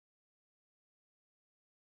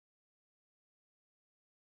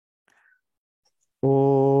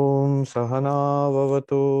Om Sahana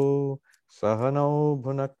Vavatu Sahanau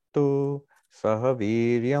Bhunaktu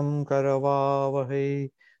Sahaviryam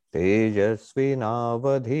Karavavahe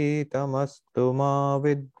Tejasvinavadhitamastu ma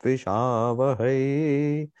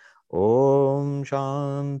vidvishavahe. Om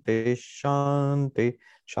Shanti Shanti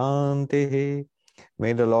Shanti.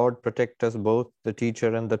 May the Lord protect us both, the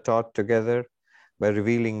teacher and the taught, together by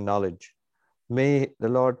revealing knowledge. May the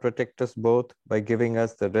Lord protect us both by giving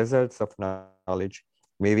us the results of knowledge.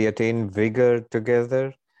 May we attain vigor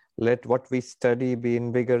together. Let what we study be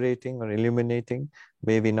invigorating or illuminating.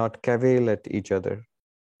 May we not cavil at each other.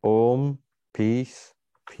 Om, peace,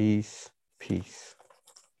 peace, peace.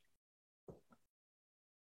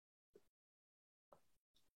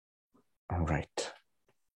 All right.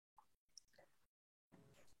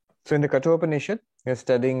 So in the Kathopanishad, we are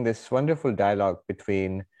studying this wonderful dialogue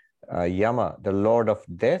between Yama, the Lord of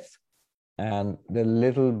Death, and the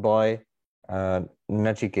little boy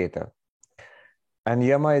Nachiketa. And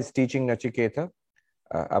Yama is teaching Nachiketa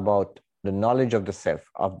about the knowledge of the self,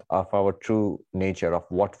 of our true nature, of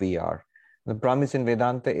what we are. The promise in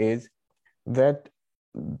Vedanta is that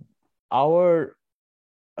the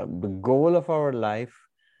goal of our life,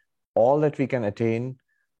 all that we can attain,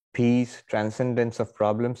 peace, transcendence of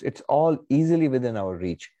problems, it's all easily within our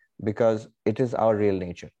reach because it is our real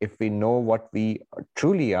nature. If we know what we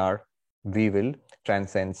truly are, we will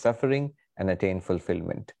transcend suffering and attain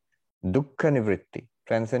fulfillment. Dukkha nivritti,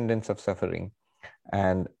 transcendence of suffering,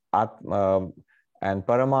 and and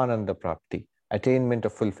Paramananda Prapti, attainment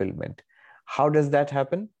of fulfillment. How does that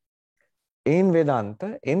happen? In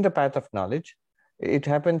Vedanta, in the path of knowledge, it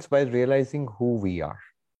happens by realizing who we are.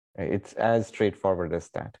 It's as straightforward as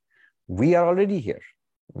that. We are already here.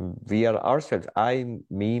 We are ourselves. I,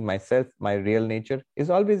 me, myself, my real nature is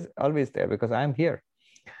always there because I'm here.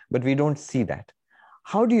 But we don't see that.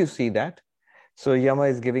 How do you see that? So Yama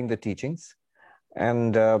is giving the teachings,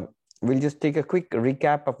 and we'll just take a quick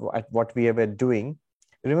recap of what we have been doing.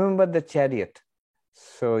 Remember the chariot.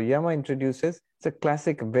 So Yama introduces, it's a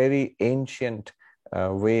classic, very ancient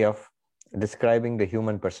way of describing the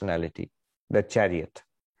human personality, the chariot.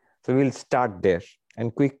 So we'll start there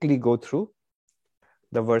and quickly go through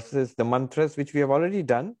the verses, the mantras, which we have already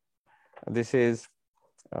done. This is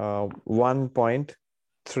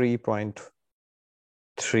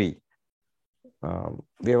 1.3.3.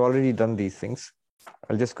 We have already done these things.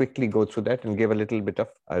 I'll just quickly go through that and give a little bit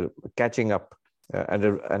of catching up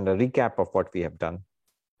and a recap of what we have done.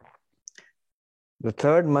 The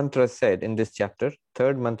third mantra said in this chapter,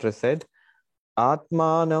 Atmanam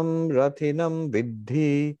rathinam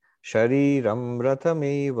vidhi shariram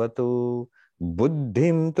rathamevatu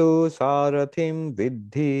buddhim tu sarathim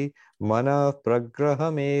vidhi mana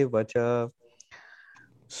pragrahamevacha.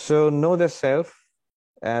 So know the self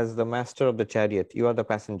as the master of the chariot. You are the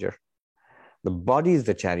passenger. The body is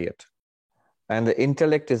the chariot. And the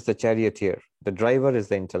intellect is the charioteer. The driver is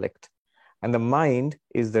the intellect. And the mind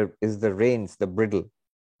is the reins, the bridle.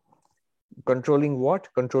 Controlling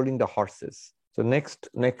what? Controlling the horses. So next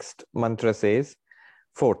mantra says,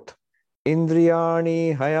 fourth,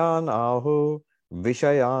 Indriyani hayan ahu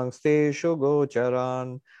vishayangsteshu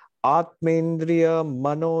gocharan atmendriya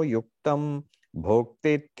mano yuktam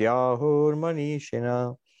bhoktityahur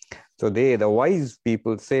manishina. So the wise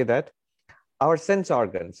people say that our sense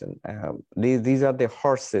organs, and these are the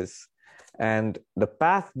horses, and the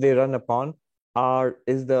path they run upon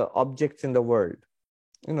is the objects in the world.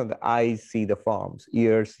 The eyes see the forms,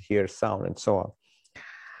 ears hear sound, and so on.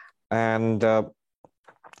 And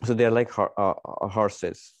so they're like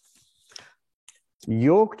horses.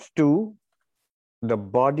 Yoked to the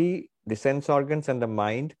body, the sense organs, and the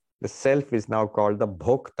mind, the self is now called the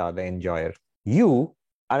bhokta, the enjoyer. You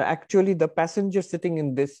are actually the passenger sitting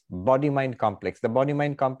in this body-mind complex. The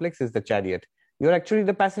body-mind complex is the chariot. You're actually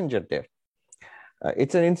the passenger there.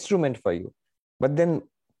 It's an instrument for you. But then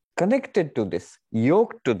connected to this,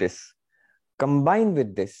 yoked to this, combined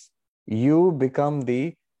with this, you become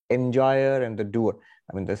the enjoyer and the doer.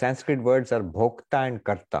 I mean, the Sanskrit words are bhokta and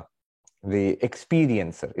karta, the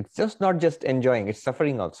experiencer. It's just not just enjoying, it's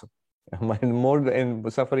suffering also. More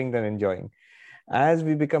suffering than enjoying. As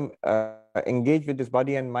we become engaged with this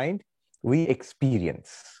body and mind, we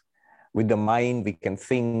experience. With the mind, we can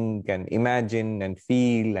think and imagine and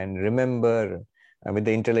feel and remember. And with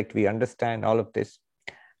the intellect, we understand all of this.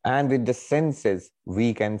 And with the senses,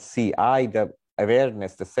 we can see. The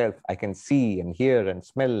awareness, the self, I can see and hear and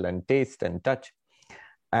smell and taste and touch.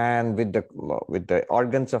 And with the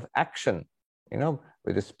organs of action,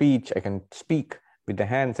 with the speech, I can speak. With the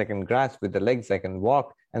hands, I can grasp. With the legs, I can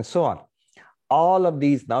walk, and so on. All of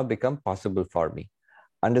these now become possible for me.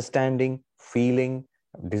 Understanding, feeling,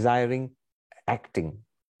 desiring, acting.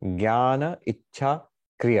 Jnana, Ichha,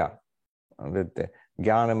 Kriya.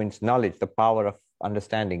 Jnana means knowledge, the power of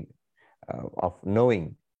understanding, of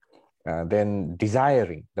knowing. Then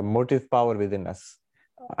desiring, the motive power within us.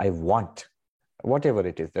 I want, whatever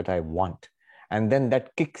it is that I want. And then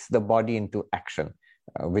that kicks the body into action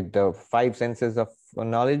with the 5 senses of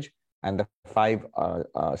knowledge and the 5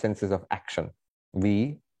 senses of action.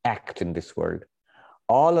 We act in this world.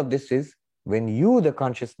 All of this is when you, the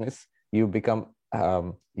consciousness, you become,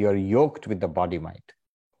 you're yoked with the body mind.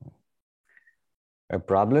 A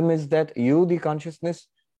problem is that you, the consciousness,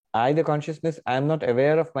 I, the consciousness, I am not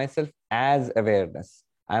aware of myself as awareness.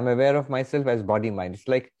 I am aware of myself as body mind. It's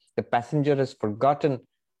like the passenger has forgotten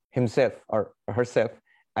himself or herself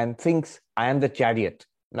and thinks, I am the chariot.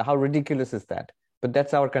 Now, how ridiculous is that? But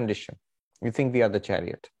that's our condition. We think we are the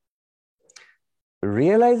chariot.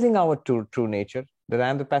 Realizing our true nature, that I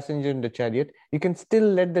am the passenger in the chariot, you can still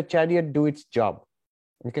let the chariot do its job.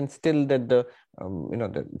 You can still let the,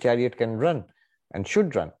 the chariot can run and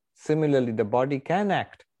should run. Similarly, the body can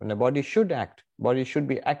act, and the body should act. Body should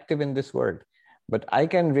be active in this world. But I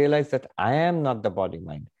can realize that I am not the body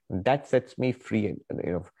mind. That sets me free.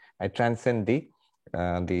 I transcend the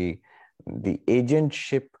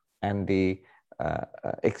agentship and the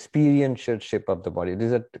experientialship of the body.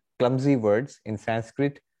 These are clumsy words in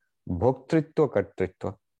Sanskrit. Bhoktritva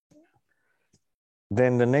kartritva.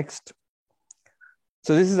 Then the next.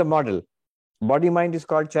 So this is a model. Body mind is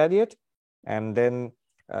called chariot. And then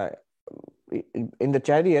in the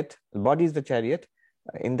chariot, body is the chariot.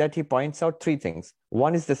 In that he points out 3 things.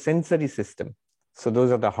 One is the sensory system. So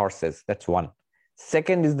those are the horses. That's one.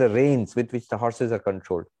 Second is the reins with which the horses are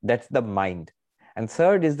controlled. That's the mind. And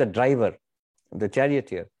third is the driver, the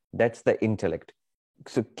charioteer. That's the intellect.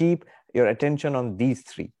 So keep your attention on these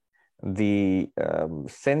 3. The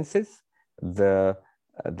senses, the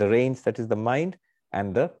reins, that is the mind,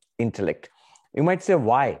 and the intellect. You might say,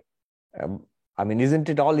 why? Isn't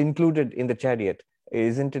it all included in the chariot?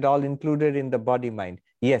 Isn't it all included in the body mind?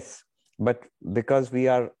 Yes, but because we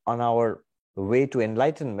are on our way to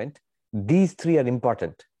enlightenment, these 3 are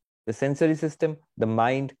important. The sensory system, the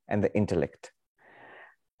mind, and the intellect.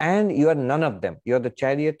 And you are none of them. You are the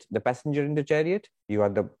chariot, the passenger in the chariot. You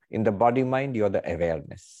are in the body mind, you are the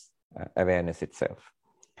awareness itself.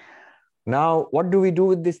 Now, what do we do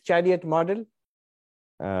with this chariot model?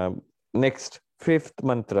 Next, 5th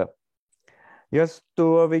mantra.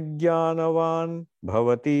 Yastu avijnanavan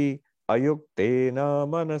bhavati ayuktena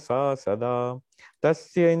manasa sada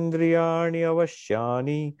tasya indriyani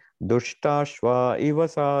avashyani dushtashva iva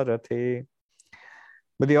sarathe.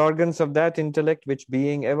 But the organs of that intellect which,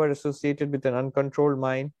 being ever associated with an uncontrolled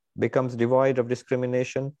mind, becomes devoid of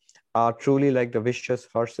discrimination, are truly like the vicious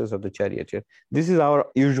horses of the charioteer. This is our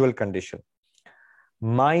usual condition.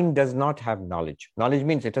 Mind does not have knowledge. Knowledge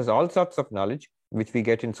means it has all sorts of knowledge, which we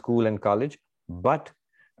get in school and college, but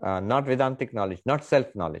not Vedantic knowledge, not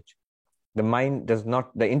self-knowledge. The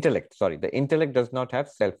intellect does not have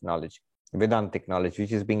self-knowledge. Vedantic knowledge,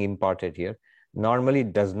 which is being imparted here, normally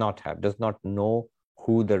does not know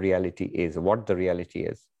who the reality is, what the reality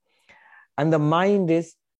is. And the mind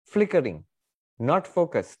is flickering, not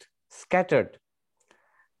focused, scattered.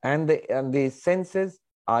 And the senses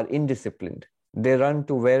are indisciplined. They run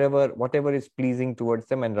to whatever is pleasing towards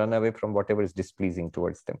them and run away from whatever is displeasing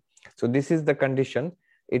towards them. So this is the condition.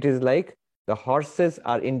 It is like the horses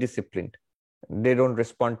are indisciplined. They don't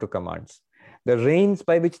respond to commands. The reins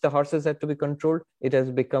by which the horses have to be controlled, it has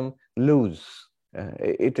become loose.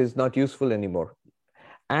 It is not useful anymore.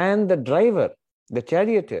 And the driver, the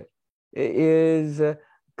charioteer, is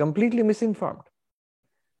completely misinformed.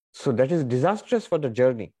 So that is disastrous for the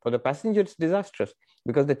journey. For the passenger, it's disastrous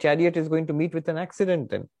because the chariot is going to meet with an accident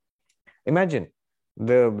then. Imagine,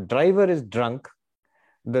 the driver is drunk,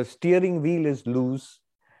 the steering wheel is loose,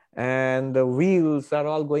 and the wheels are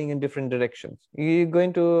all going in different directions. You're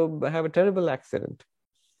going to have a terrible accident.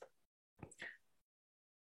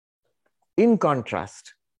 In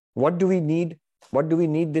contrast, what do we need? What do we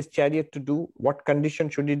need this chariot to do? What condition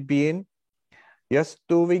should it be in?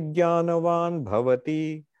 Yastu vijnanavan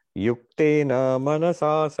bhavati yuktena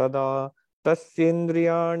manasa sada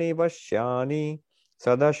tasyendriyani vashyani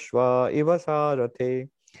sadashva iva sarathe.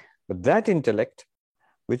 But that intellect,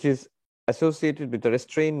 which is associated with a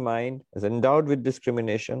restrained mind, is endowed with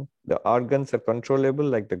discrimination. The organs are controllable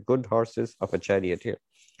like the good horses of a charioteer.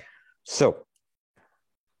 So,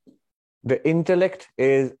 the intellect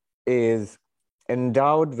is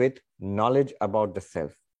endowed with knowledge about the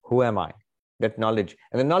self. Who am I? That knowledge.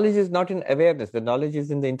 And the knowledge is not in awareness. The knowledge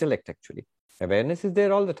is in the intellect, actually. Awareness is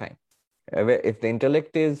there all the time. If the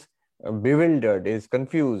intellect is bewildered, is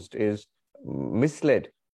confused, is misled,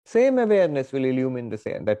 same awareness will illumine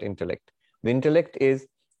that intellect. The intellect is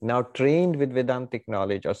now trained with Vedantic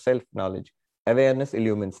knowledge or self-knowledge. Awareness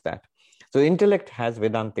illumines that. So intellect has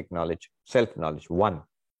Vedantic knowledge, self-knowledge, one.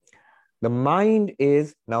 The mind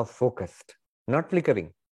is now focused, not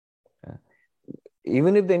flickering.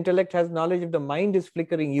 Even if the intellect has knowledge, if the mind is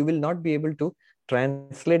flickering, you will not be able to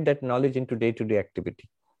translate that knowledge into day-to-day activity.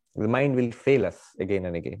 The mind will fail us again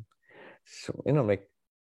and again. So, like,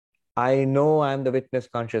 I know I'm the witness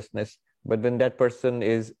consciousness, but when that person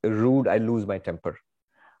is rude, I lose my temper.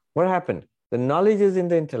 What happened? The knowledge is in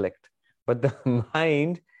the intellect, but the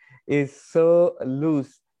mind is so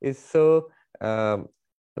loose, is so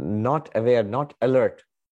not aware, not alert.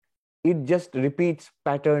 It just repeats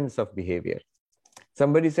patterns of behavior.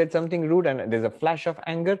 Somebody said something rude and there's a flash of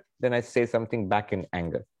anger, then I say something back in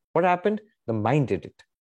anger. What happened? The mind did it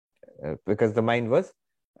because the mind was,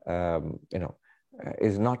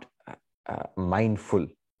 is not mindful.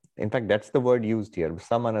 In fact, that's the word used here,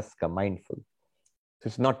 samanaska, mindful. So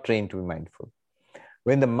it's not trained to be mindful.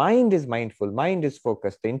 When the mind is mindful, mind is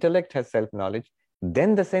focused, the intellect has self-knowledge,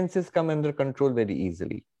 then the senses come under control very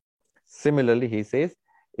easily. Similarly, he says,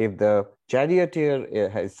 if the charioteer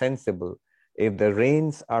is sensible, if the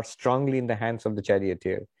reins are strongly in the hands of the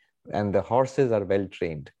charioteer and the horses are well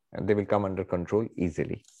trained, and they will come under control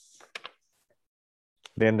easily.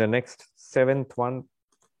 Then the next, seventh one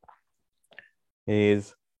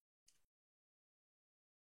is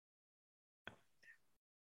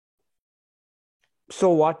so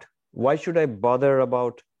what? Why should I bother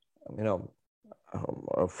about,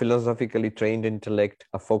 a philosophically trained intellect,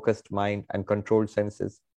 a focused mind, and controlled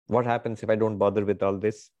senses? What happens if I don't bother with all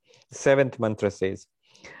this? Seventh mantra says,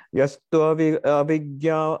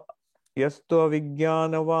 Yastu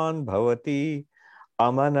avijnanavan bhavati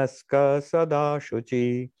amanaska sada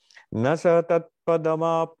shuchi nasa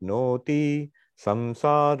tatpadamapnoti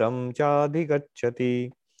samsaram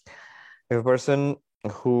chadhigacchati. If a person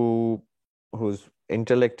whose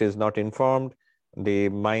intellect is not informed, the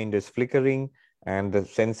mind is flickering, and the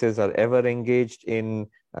senses are ever engaged in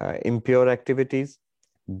impure activities,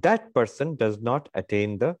 that person does not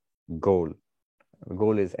attain the goal. The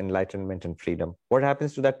goal is enlightenment and freedom. What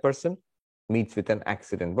happens to that person? Meets with an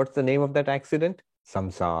accident. What's the name of that accident?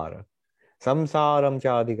 Samsara. Samsaram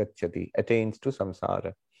chadhigacchati, attains to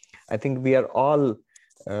samsara. I think we are all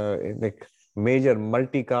like major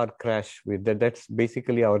multi-car crash with that. That's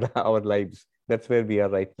basically our lives. That's where we are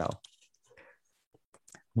right now.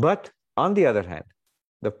 But on the other hand,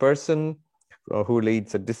 the person who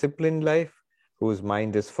leads a disciplined life, whose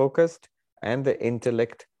mind is focused and the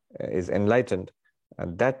intellect is enlightened,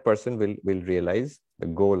 that person will realize the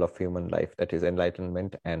goal of human life, that is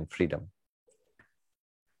enlightenment and freedom.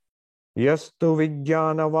 Yastu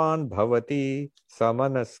vijnanavan bhavati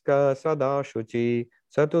samanaska sada shuchi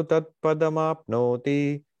satu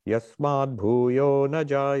tatpadamapnoti yasmad bhuyo na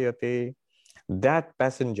jayate. That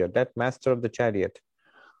passenger, that master of the chariot,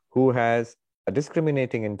 who has a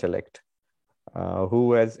discriminating intellect,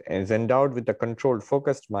 who is endowed with a controlled,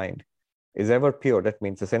 focused mind, is ever pure. That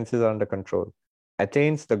means the senses are under control,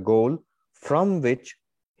 attains the goal from which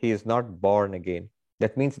he is not born again.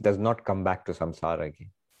 That means it does not come back to samsara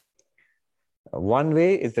again. One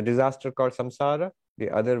way is the disaster called samsara. The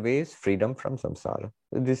other way is freedom from samsara.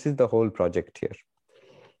 This is the whole project here.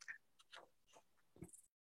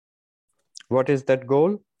 What is that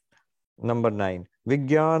goal? Number 9.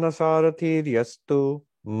 Vijnana sarathir yastu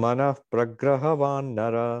manah pragrahavan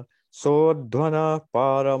nara sodhvana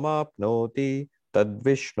paramapnoti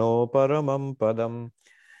tadvishno paramam padam.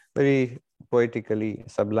 Very poetically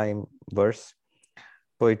sublime verse,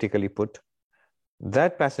 poetically put.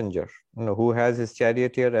 That passenger, who has his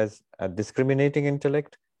charioteer as a discriminating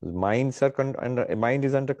intellect, whose mind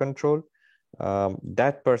is under control,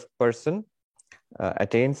 that person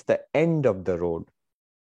attains the end of the road.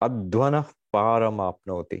 Advana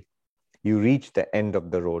paramapnoti. You reach the end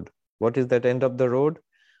of the road. What is that end of the road?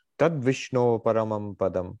 Tad Vishnu paramam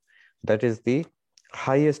padam. That is the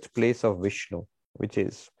highest place of Vishnu, which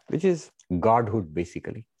is Godhood,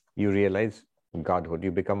 basically. You realize Godhood.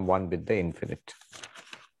 You become one with the infinite.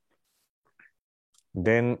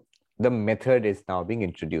 Then the method is now being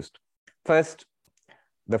introduced. First,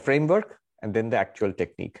 the framework, and then the actual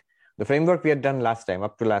technique. The framework we had done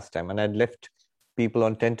up to last time, and I'd left people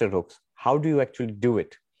on tenterhooks. How do you actually do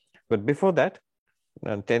it? But before that,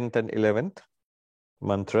 10th and 11th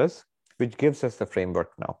mantras, which gives us the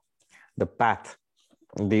framework now, the path,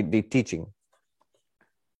 the teaching.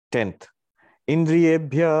 10th,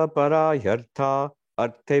 Indriyebhya parayartha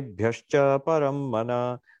arthebhyascha param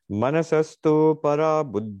mana Manasastu para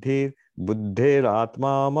buddhi, buddhir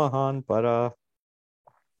atma mahan para.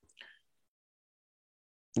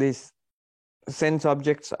 These sense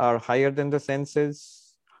objects are higher than the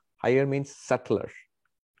senses. Higher means subtler.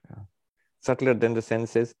 Yeah. Subtler than the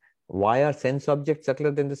senses. Why are sense objects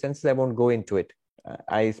subtler than the senses? I won't go into it.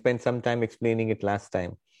 I spent some time explaining it last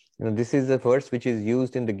time. This is a verse which is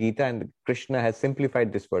used in the Gita, and Krishna has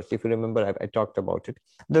simplified this verse. If you remember, I talked about it.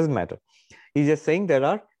 Doesn't matter. He's just saying there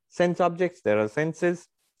are sense objects, there are senses.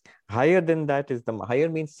 Higher than that is the higher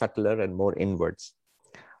means subtler and more inwards.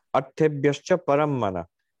 Atthebhyascha param mana.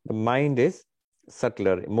 The mind is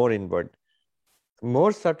subtler, more inward.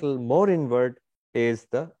 More subtle, more inward is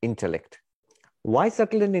the intellect. Why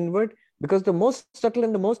subtle and inward? Because the most subtle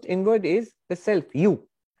and the most inward is the self, you.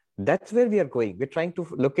 That's where we are going. We're trying to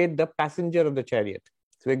locate the passenger of the chariot.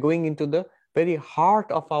 So we're going into the very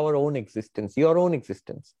heart of our own existence, your own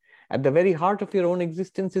existence. At the very heart of your own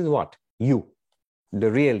existence is what? You,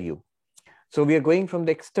 the real you. So we are going from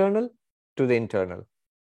the external to the internal,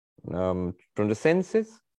 from the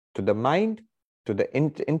senses to the mind to the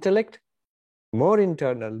intellect, more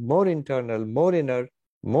internal, more internal, more inner,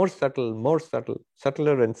 more subtle,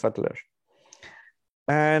 subtler and subtler.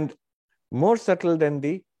 And more subtle than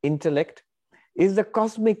the intellect is the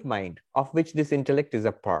cosmic mind, of which this intellect is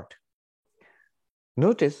a part.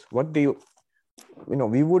 Notice what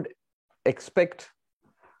we would expect.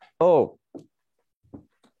 Oh,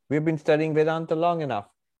 we've been studying Vedanta long enough.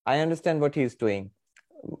 I understand what he's doing.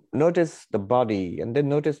 Notice the body, and then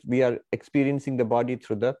notice we are experiencing the body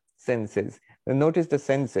through the senses. And notice the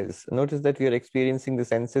senses. Notice that we are experiencing the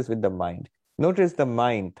senses with the mind. Notice the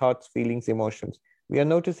mind, thoughts, feelings, emotions. We are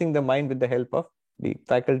noticing the mind with the help of the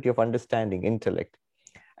faculty of understanding, intellect.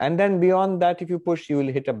 And then beyond that, if you push, you will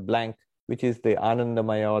hit a blank, which is the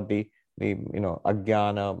Anandamaya, or the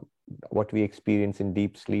Ajnana, what we experience in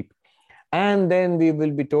deep sleep. And then we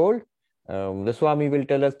will be told, the Swami will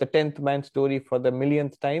tell us the 10th man story for the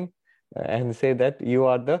millionth time, and say that you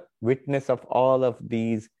are the witness of all of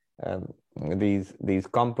these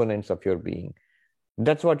components of your being.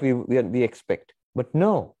 That's what we expect. But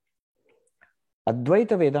no,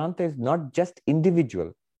 Advaita Vedanta is not just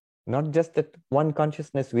individual, not just that one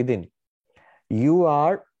consciousness within. You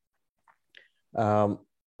are the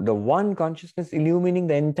one consciousness illumining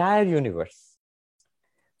the entire universe.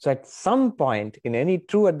 So at some point in any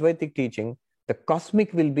true Advaitic teaching, the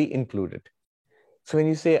cosmic will be included. So when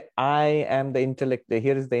you say, I am the intellect,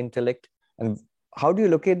 here is the intellect. And how do you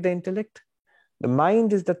locate the intellect? The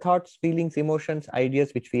mind is the thoughts, feelings, emotions,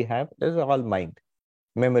 ideas which we have. Those are all mind.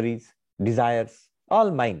 Memories, desires, all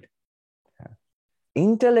mind.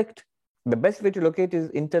 Intellect, the best way to locate is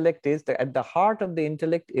intellect is that at the heart of the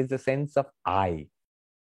intellect is the sense of I.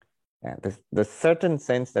 The certain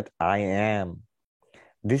sense that I am.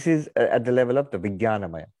 This is at the level of the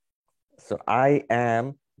Vijnanamaya. So I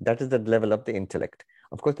am, that is the level of the intellect.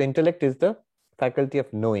 Of course, the intellect is the faculty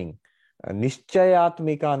of knowing.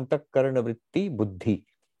 Nishchayatmika antakarana vritti buddhi.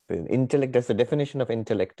 Intellect, that's the definition of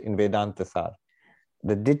intellect in Vedanta Sar.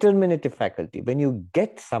 The determinative faculty. When you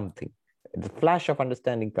get something, the flash of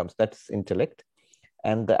understanding comes, that's intellect.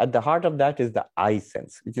 And at the heart of that is the I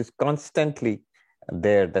sense, which is constantly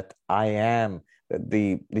there, that I am,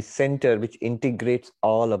 the center which integrates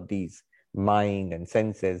all of these mind and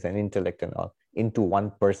senses and intellect and all into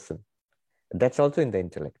one person. That's also in the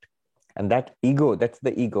intellect. And that ego, that's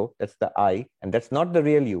the I, and that's not the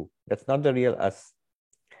real you, that's not the real us.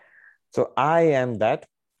 So I am that,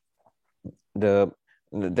 that's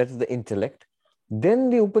the intellect. Then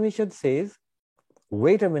the Upanishad says,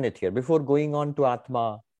 wait a minute here, before going on to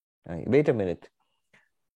Atma, wait a minute.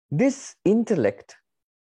 This intellect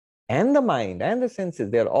and the mind and the senses,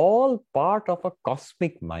 they're all part of a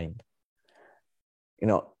cosmic mind.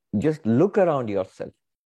 Just look around yourself.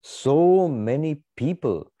 So many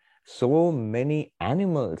people, so many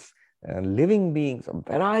animals, living beings,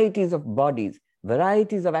 varieties of bodies,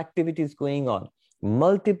 varieties of activities going on,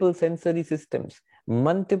 multiple sensory systems,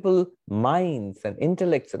 multiple minds and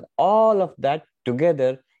intellects, and all of that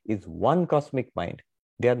together is one cosmic mind.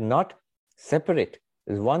 They are not separate.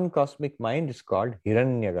 There's one cosmic mind, is called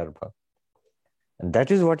Hiranyagarbha. And that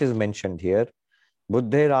is what is mentioned here.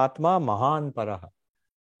 Buddhir Atma Mahan Paraha.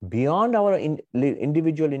 Beyond our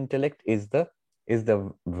individual intellect is the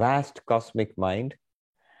vast cosmic mind.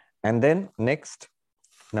 And then next,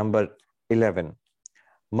 number 11.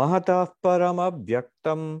 Mahatah param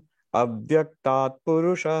abhyaktam avyaktat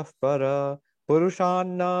purushah para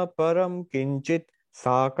purushanna param kinchit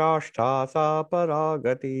sakashtha sa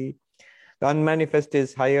paragati. The unmanifest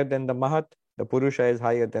is higher than the Mahat. The Purusha is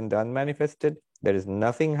higher than the unmanifested. There is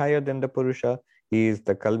nothing higher than the Purusha. He is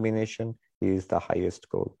the culmination. He is the highest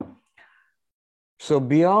goal. So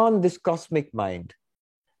beyond this cosmic mind,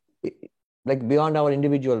 like beyond our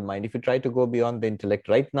individual mind, if you try to go beyond the intellect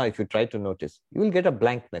right now, if you try to notice, you will get a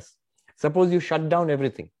blankness. Suppose you shut down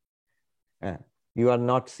everything. You are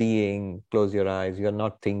not seeing, close your eyes, you are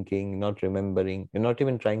not thinking, not remembering, you're not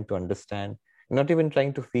even trying to understand, you're not even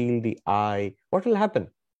trying to feel the I. What will happen?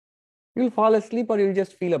 You'll fall asleep or you'll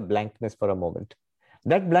just feel a blankness for a moment.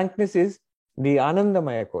 That blankness is the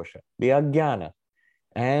Anandamaya Kosha, the Ajnana.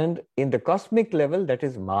 And in the cosmic level, that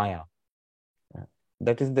is Maya.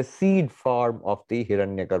 That is the seed form of the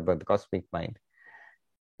Hiranyagarbha, the cosmic mind.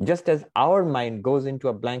 Just as our mind goes into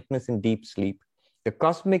a blankness in deep sleep, the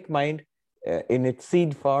cosmic mind in its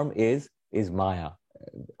seed form is Maya.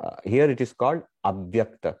 Here it is called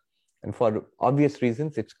Abhyakta. And for obvious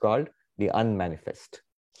reasons, it's called the unmanifest.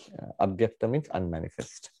 Abhyakta means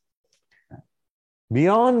unmanifest.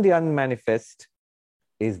 Beyond the unmanifest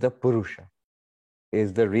is the Purusha,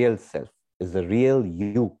 is the real self, is the real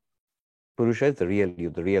you. Purusha is the real you,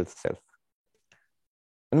 the real self.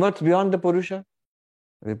 And what's beyond the Purusha?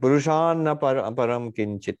 The Purushanna param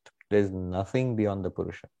kinchit. There is nothing beyond the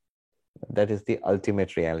Purusha. That is the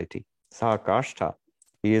ultimate reality. Sakashta.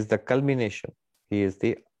 He is the culmination. He is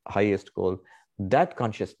the highest goal. That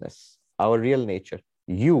consciousness, our real nature,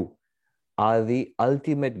 you are the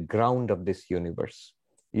ultimate ground of this universe.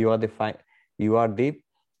 You are the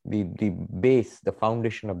base, the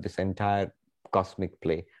foundation of this entire cosmic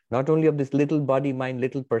play. Not only of this little body, mind,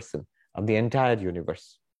 little person, of the entire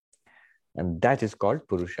universe. And that is called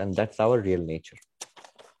Purusha, and that's our real nature.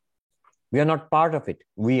 We are not part of it.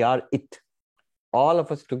 We are it. All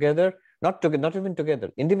of us together, not even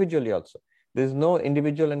together, individually also. There's no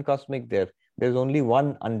individual and cosmic there. There's only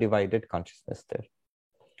one undivided consciousness there.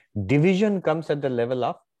 Division comes at the level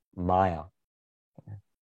of Maya.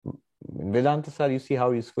 In Vedanta, sir, you see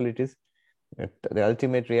how useful it is. The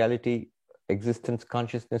ultimate reality, existence,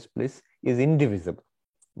 consciousness, bliss is indivisible.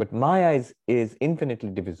 But Maya is infinitely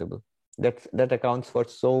divisible. That accounts for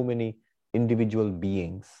so many individual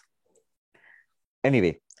beings.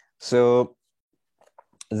 Anyway, so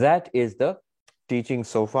that is the teaching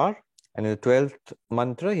so far. And in the 12th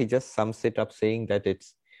mantra, he just sums it up saying that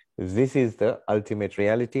this is the ultimate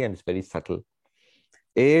reality and it's very subtle.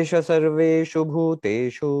 Esha sarveshu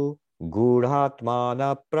bhuteshu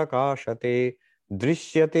gudhatmana prakashate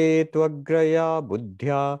drishyate tvagraya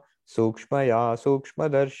buddhya sukshmaya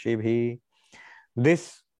sukshmadarshibhi.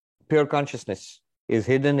 This pure consciousness is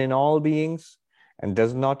hidden in all beings and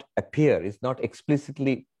does not appear, is not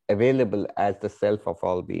explicitly available as the self of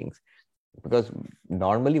all beings. Because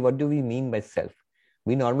normally, what do we mean by self?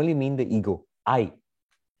 We normally mean the ego, I.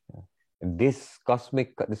 This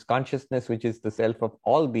consciousness, which is the self of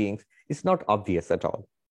all beings, is not obvious at all.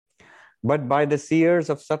 But by the seers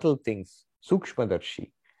of subtle things,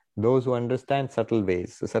 Sukshmadarshi, those who understand subtle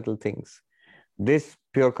ways, subtle things, this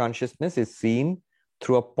pure consciousness is seen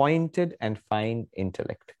through a pointed and fine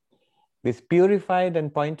intellect. This purified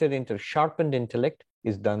and pointed, sharpened intellect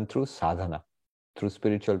is done through sadhana, through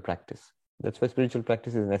spiritual practice. That's why spiritual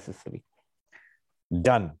practice is necessary.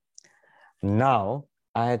 Done. Now,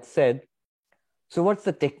 I had said, so what's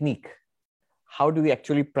the technique? How do we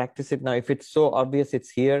actually practice it now? If it's so obvious, it's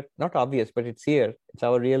here. Not obvious, but it's here. It's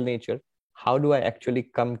our real nature. How do I actually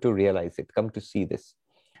come to realize it, come to see this?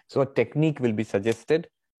 So a technique will be suggested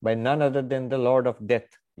by none other than the Lord of Death,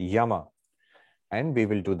 Yama. And we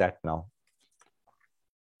will do that now.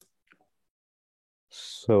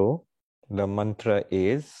 So the mantra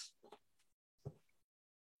is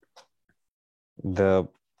the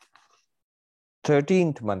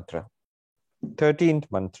 13th mantra. 13th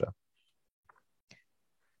mantra.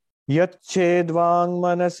 Yachedvang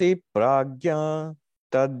manasi pragya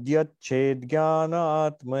tadyached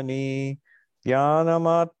jnana atmani jnanam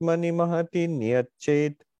atmani mahati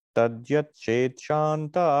nyached tadyached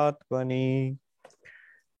shanta atmani.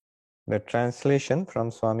 The translation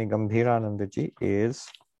from Swami Gambhiranandaji is: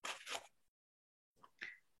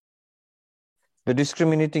 the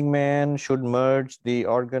discriminating man should merge the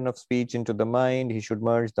organ of speech into the mind. He should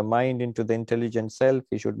merge the mind into the intelligent self.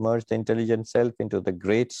 He should merge the intelligent self into the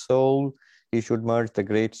great soul. He should merge the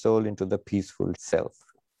great soul into the peaceful self.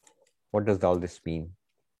 What does all this mean?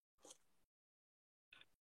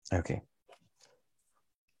 Okay.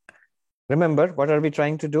 Remember, what are we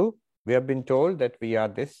trying to do? We have been told that we are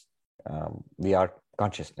this, we are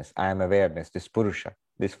consciousness. I am awareness, this Purusha,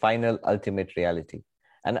 this final ultimate reality.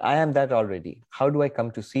 And I am that already. How do I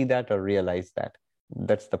come to see that or realize that?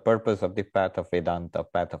 That's the purpose of the path of Vedanta,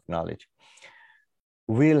 path of knowledge.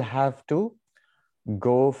 We'll have to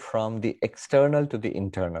go from the external to the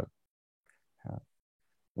internal.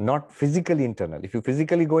 not physically internal. If you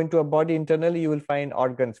physically go into a body internally, you will find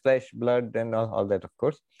organs, flesh, blood, and all that, of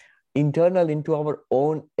course. Internal into our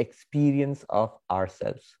own experience of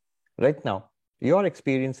ourselves. Right now, you're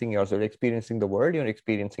experiencing yourself, experiencing the world, you're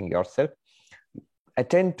experiencing yourself.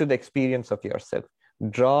 Attend to the experience of yourself.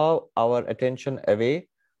 Draw our attention away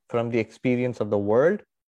from the experience of the world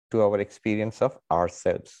to our experience of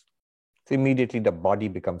ourselves. So immediately the body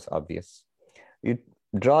becomes obvious. You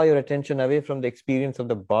draw your attention away from the experience of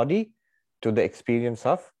the body to the experience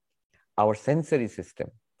of our sensory system.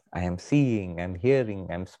 I am seeing, I'm hearing,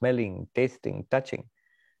 I'm smelling, tasting, touching.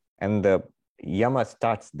 And the yama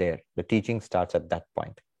starts there. The teaching starts at that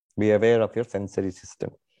point. Be aware of your sensory system.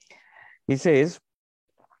 He says,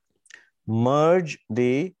 merge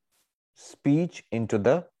the speech into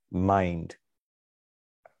the mind.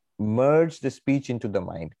 Merge the speech into the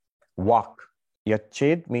mind. Walk.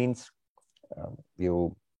 Yached means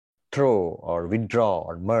you throw or withdraw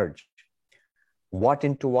or merge. What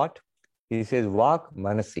into what? He says, Vak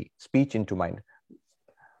manasi, speech into mind.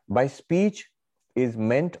 By speech is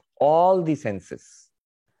meant all the senses.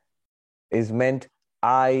 Is meant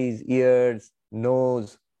eyes, ears,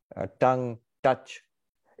 nose, tongue, touch.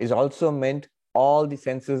 Is also meant all the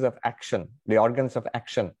senses of action, the organs of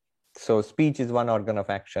action. So speech is one organ of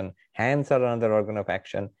action. Hands are another organ of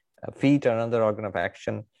action. Feet are another organ of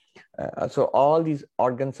action. So all these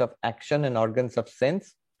organs of action and organs of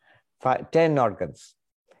sense, 10 organs.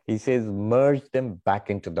 He says, merge them back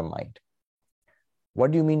into the mind.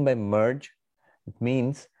 What do you mean by merge? It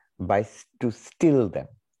means to still them,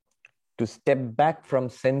 to step back from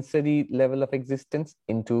sensory level of existence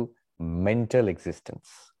into mental existence.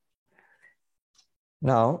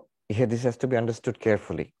 Now, here this has to be understood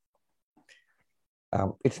carefully.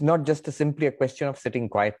 It's not just simply a question of sitting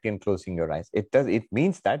quietly and closing your eyes. It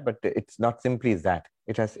means that, but it's not simply that.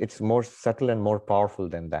 It's more subtle and more powerful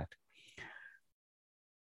than that.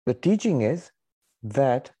 The teaching is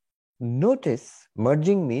that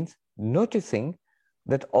merging means noticing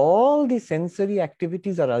that all the sensory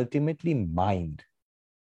activities are ultimately mind.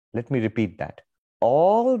 Let me repeat that.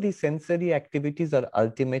 All the sensory activities are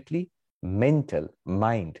ultimately mental,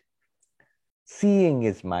 mind. Seeing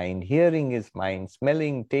is mind, hearing is mind,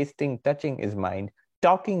 smelling, tasting, touching is mind,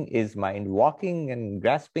 talking is mind, walking and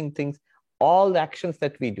grasping things, all the actions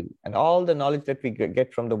that we do and all the knowledge that we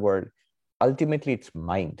get from the world, ultimately it's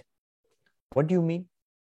mind. What do you mean?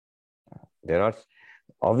 There are,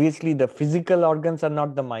 obviously the physical organs are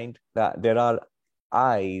not the mind. There are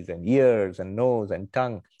eyes and ears and nose and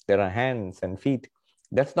tongue. There are hands and feet.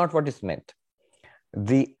 That's not what is meant.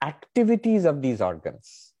 The activities of these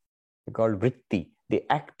organs, called vritti, the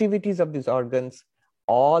activities of these organs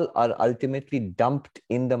all are ultimately dumped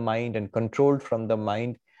in the mind and controlled from the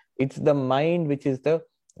mind. It's the mind which is the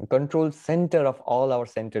control center of all our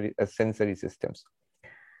sensory systems.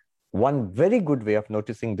 One very good way of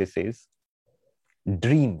noticing this is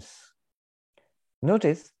dreams.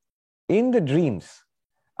 Notice, in the dreams,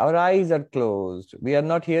 our eyes are closed. We are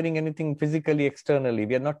not hearing anything physically, externally.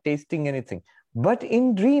 We are not tasting anything. But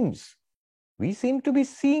in dreams, we seem to be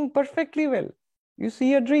seeing perfectly well. You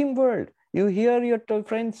see a dream world. You hear your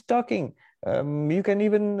friends talking. You can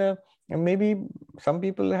even, maybe some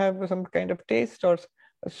people have some kind of taste or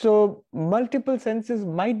so. Multiple senses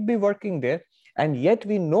might be working there. And yet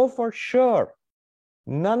we know for sure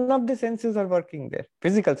none of the senses are working there.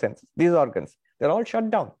 Physical senses, these organs, they're all shut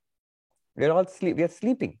down. We are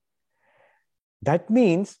sleeping. That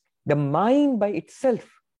means the mind by itself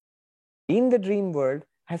in the dream world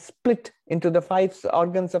has split into the 5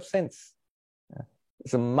 organs of sense.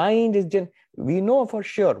 So mind is, we know for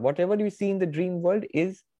sure, whatever we see in the dream world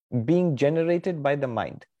is being generated by the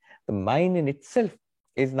mind. The mind in itself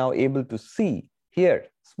is now able to see, hear,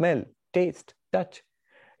 smell, taste, touch.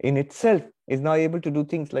 In itself is now able to do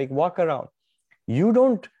things like walk around. You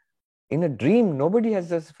don't, in a dream, nobody has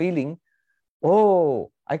this feeling,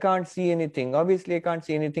 oh, I can't see anything. Obviously, I can't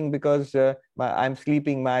see anything because I'm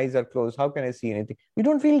sleeping, my eyes are closed. How can I see anything? You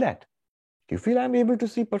don't feel that. You feel I'm able to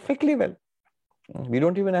see perfectly well. We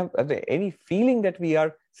don't even have any feeling that we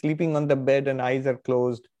are sleeping on the bed and eyes are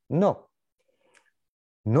closed. No.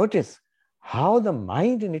 Notice how the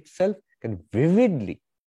mind in itself can vividly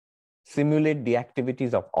simulate the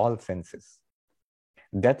activities of all senses.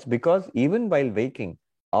 That's because even while waking,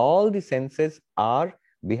 all the senses are,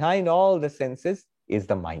 behind all the senses is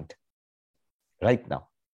the mind. Right now.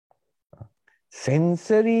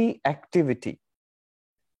 Sensory activity,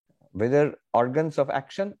 whether organs of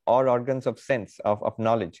action or organs of sense, of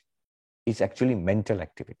knowledge, is actually mental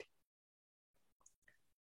activity.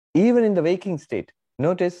 Even in the waking state,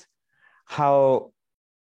 notice how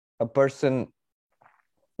a person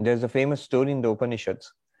There's a famous story in the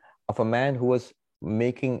Upanishads of a man who was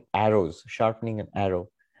making arrows, sharpening an arrow,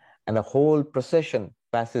 and a whole procession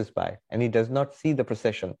passes by, and he does not see the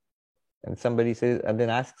procession. And somebody says, and then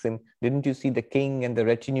asks him, didn't you see the king and the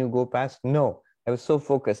retinue go past? No, I was so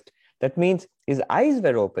focused. That means his eyes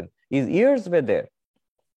were open, his ears were there,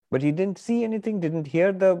 but he didn't see anything, didn't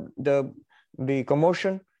hear the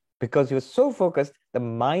commotion, because he was so focused, the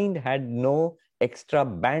mind had no extra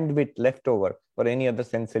bandwidth left over for any other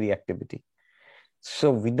sensory activity.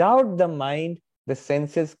 So without the mind, the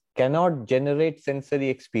senses cannot generate sensory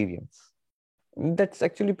experience. That's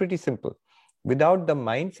actually pretty simple. Without the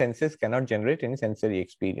mind, senses cannot generate any sensory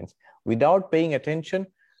experience. Without paying attention,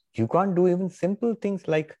 you can't do even simple things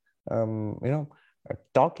like,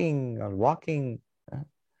 talking or walking.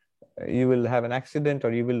 You will have an accident,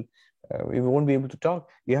 or you won't be able to talk.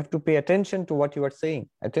 You have to pay attention to what you are saying,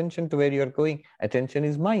 attention to where you are going. Attention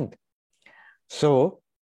is mind. So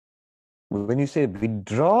when you say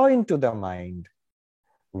withdraw into the mind,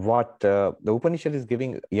 what the Upanishad is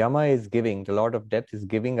giving, Yama is giving, the Lord of Death is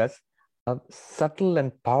giving us a subtle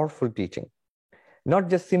and powerful teaching. Not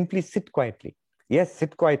just simply sit quietly. Yes,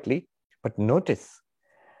 sit quietly, but notice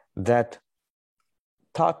that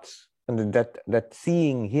thoughts, and that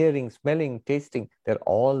seeing, hearing, smelling, tasting, they're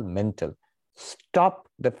all mental. Stop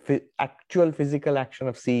the actual physical action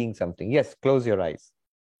of seeing something. Yes, close your eyes.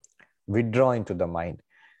 Withdraw into the mind.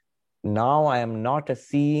 Now I am not a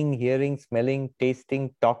seeing, hearing, smelling,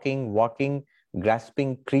 tasting, talking, walking,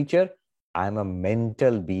 grasping creature. I am a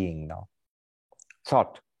mental being now.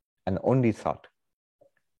 Thought, and only thought.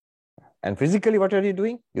 And physically, what are you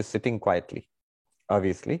doing? You're sitting quietly.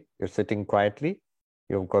 Obviously, you're sitting quietly.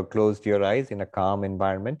 You've closed your eyes in a calm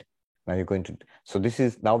environment. Now you're going to, so this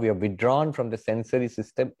is, now we are withdrawn from the sensory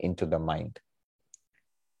system into the mind.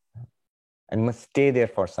 And must stay there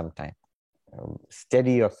for some time.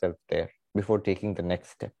 Steady yourself there before taking the next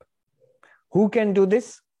step. Who can do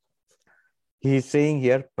this? He is saying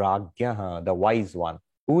here, Pragyaha, the wise one.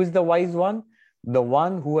 Who is the wise one? The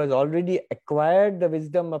one who has already acquired the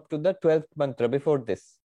wisdom up to the 12th mantra before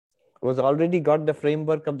this, who has already got the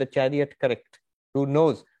framework of the chariot correct, who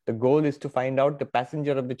knows the goal is to find out the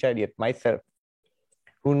passenger of the chariot, myself,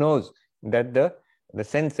 who knows that the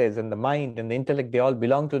senses and the mind and the intellect, they all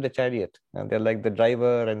belong to the chariot. And they're like the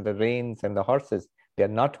driver and the reins and the horses. They're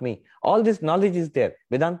not me. All this knowledge is there.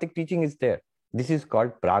 Vedantic teaching is there. This is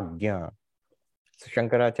called pragya. So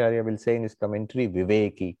Shankaracharya will say in his commentary,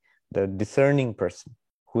 Viveki, the discerning person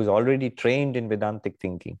who is already trained in Vedantic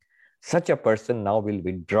thinking. Such a person now will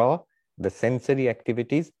withdraw the sensory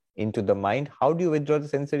activities into the mind. How do you withdraw the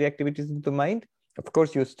sensory activities into the mind? Of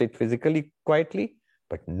course, you sit physically quietly,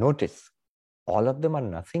 but notice all of them are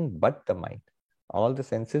nothing but the mind. All the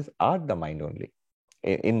senses are the mind only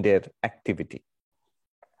in their activity.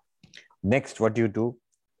 Next, what do you do?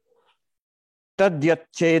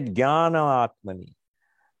 Tadyached jnana atmani.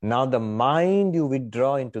 Now the mind you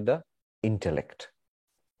withdraw into the intellect.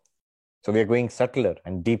 So we are going subtler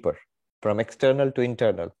and deeper, from external to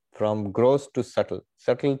internal, from gross to subtle,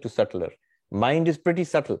 subtle to subtler. Mind is pretty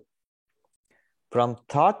subtle. From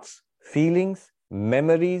thoughts, feelings,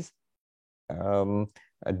 memories,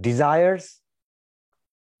 desires,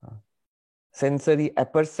 sensory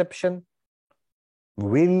apperception,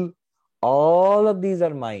 will, all of these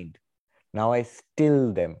are mind. Now I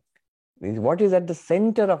still them. What is at the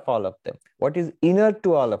center of all of them? What is inner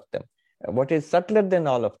to all of them? What is subtler than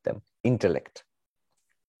all of them? Intellect.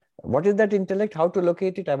 What is that intellect? How to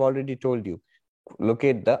locate it? I've already told you.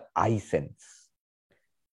 Locate the I sense.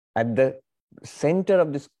 At the center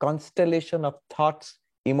of this constellation of thoughts,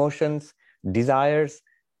 emotions, desires,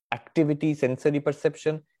 activity, sensory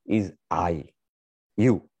perception is I.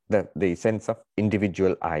 You, the sense of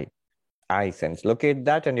individual I sense. Locate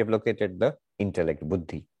that and you've located the intellect,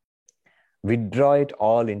 buddhi. Withdraw it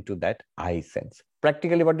all into that I sense.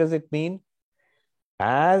 Practically, what does it mean?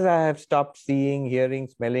 As I have stopped seeing, hearing,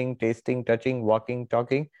 smelling, tasting, touching, walking,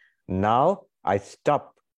 talking, now I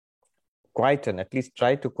stop, quieten, at least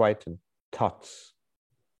try to quieten thoughts,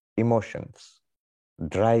 emotions,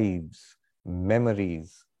 drives,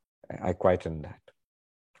 memories. I quieten that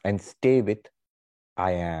and stay with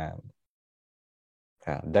I am.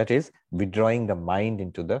 That is withdrawing the mind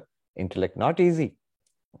into the intellect. Not easy.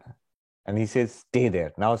 And he says, stay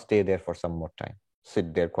there. Now stay there for some more time.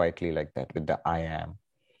 Sit there quietly like that with the I am.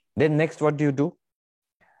 Then next, what do you do?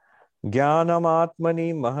 Jnanam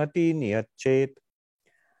atmani mahati niyachet.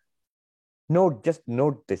 Note, just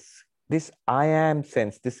note this. This I am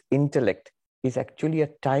sense, this intellect is actually a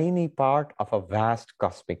tiny part of a vast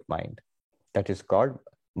cosmic mind. That is called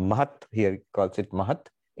Mahat. Here he calls it Mahat.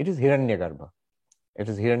 It is Hiranyagarbha. It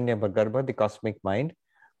is Hiranyagarbha, the cosmic mind.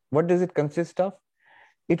 What does it consist of?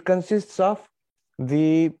 It consists of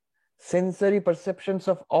the sensory perceptions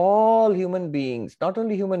of all human beings, not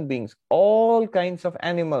only human beings, all kinds of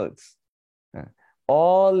animals,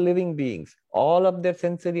 all living beings, all of their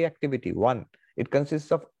sensory activity. One, it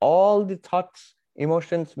consists of all the thoughts,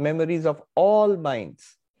 emotions, memories of all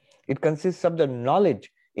minds. It consists of the knowledge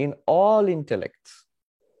in all intellects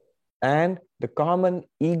and the common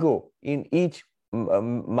ego in each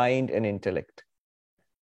mind and intellect.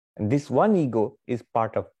 And this one ego is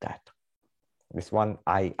part of that. This one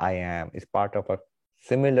I am, is part of a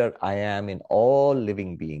similar I am in all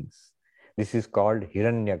living beings. This is called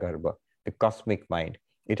Hiranyagarbha, the cosmic mind.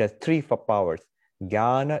 It has three powers: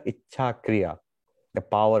 Jnana, Ichcha, Kriya, the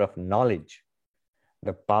power of knowledge,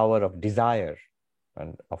 the power of desire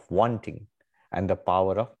and of wanting, and the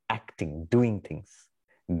power of acting, doing things.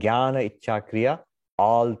 Jnana, Ichcha, Kriya,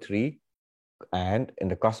 all three, and in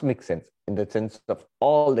the cosmic sense, in the sense of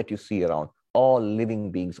all that you see around, all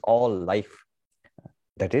living beings, all life.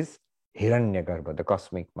 That is Hiranyagarbha, the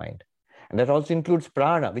cosmic mind. And that also includes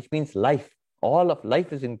prana, which means life. All of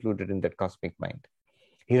life is included in that cosmic mind.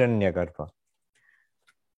 Hiranyagarbha.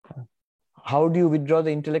 How do you withdraw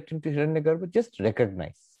the intellect into Hiranyagarbha? Just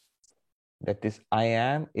recognize that this I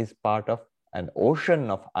am is part of an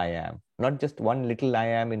ocean of I am, not just one little I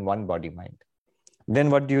am in one body mind.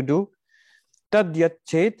 Then what do? Tad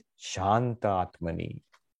yachet shanta atmani.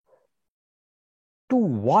 To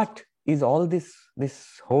what is all this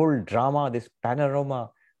whole drama, this panorama,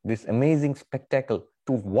 this amazing spectacle?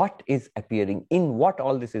 To what is appearing? In what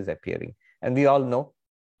all this is appearing? And we all know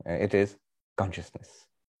it is consciousness,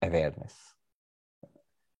 awareness.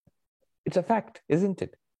 It's a fact, isn't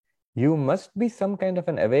it? You must be some kind of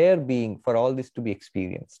an aware being for all this to be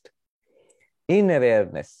experienced. In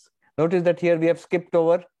awareness. Notice that here we have skipped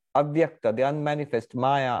over avyakta, the unmanifest,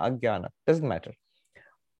 maya, ajnana. Doesn't matter.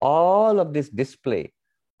 All of this display,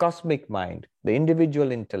 cosmic mind, the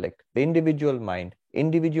individual intellect, the individual mind,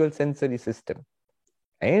 individual sensory system,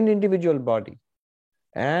 and individual body,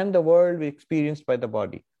 and the world experienced by the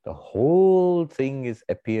body, the whole thing is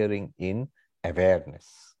appearing in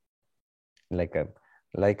awareness, like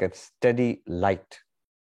a steady light.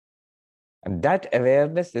 And that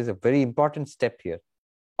awareness is a very important step here.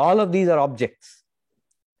 All of these are objects.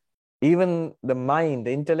 Even the mind,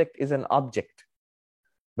 the intellect is an object.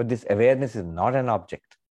 But this awareness is not an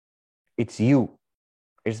object. It's you.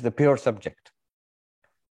 It's the pure subject.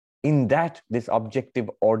 In that, this objective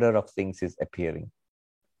order of things is appearing.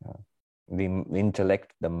 The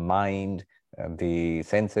intellect, the mind, the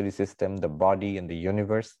sensory system, the body, and the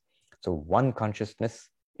universe. So one consciousness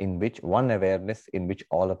in which, one awareness in which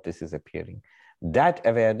all of this is appearing. That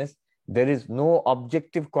awareness, there is no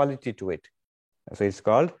objective quality to it. So it's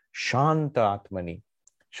called Shanta Atmani.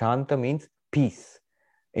 Shanta means peace.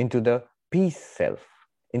 Into the peace self,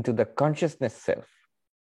 into the consciousness self.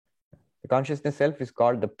 The consciousness self is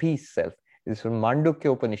called the peace self. This is from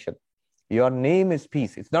Mandukya Upanishad. Your name is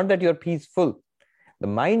peace. It's not that you're peaceful. The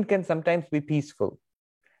mind can sometimes be peaceful.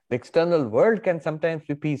 The external world can sometimes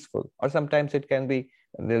be peaceful, or sometimes it can be,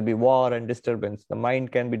 there'll be war and disturbance. The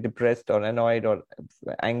mind can be depressed or annoyed or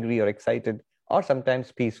angry or excited, or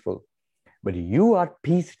sometimes peaceful. But you are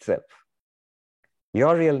peace itself.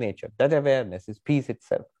 Your real nature, that awareness is peace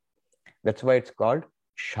itself. That's why it's called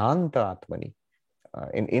Shanta Atmani.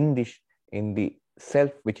 In the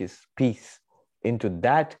self which is peace, into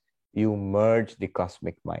that you merge the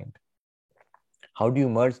cosmic mind. How do you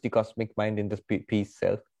merge the cosmic mind in the peace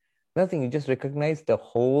self? Nothing, you just recognize the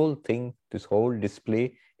whole thing, this whole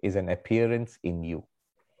display is an appearance in you.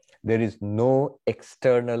 There is no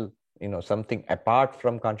external, something apart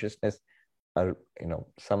from consciousness, or,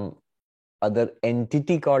 some other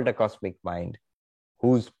entity called a cosmic mind,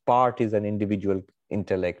 whose part is an individual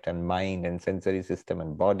intellect and mind and sensory system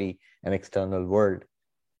and body and external world.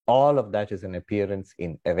 All of that is an appearance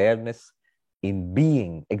in awareness, in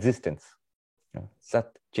being, existence. Sat,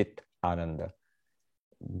 Chit, Ananda.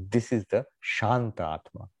 This is the Shanta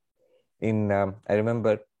Atma. I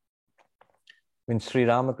remember when Sri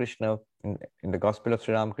Ramakrishna, in the Gospel of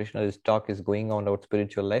Sri Ramakrishna, his talk is going on about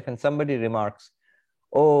spiritual life, and somebody remarks,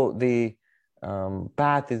 oh, the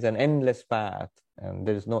path is an endless path, and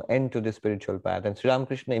there is no end to the spiritual path. And Sri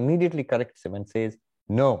Ramakrishna immediately corrects him and says,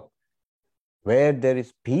 no, where there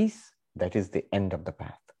is peace, that is the end of the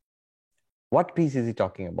path. What peace is he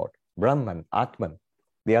talking about? Brahman, Atman.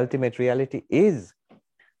 The ultimate reality is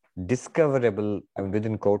discoverable, and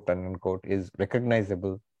within quote and unquote, is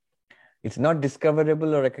recognizable. It's not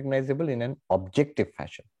discoverable or recognizable in an objective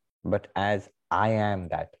fashion, but as I am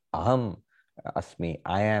that. Aham asmi,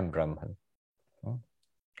 I am Brahman.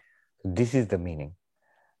 This is the meaning.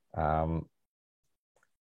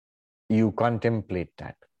 You contemplate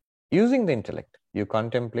that. Using the intellect, you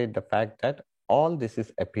contemplate the fact that all this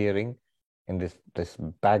is appearing in this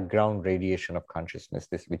background radiation of consciousness,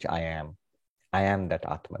 this which I am. I am that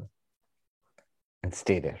Atman. And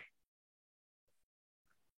stay there.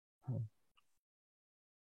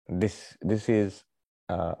 This is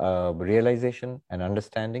a realization and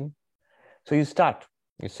understanding. So you start.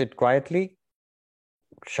 You sit quietly,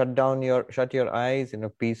 shut your eyes in a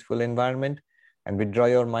peaceful environment, and withdraw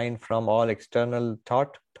your mind from all external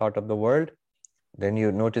thought of the world. Then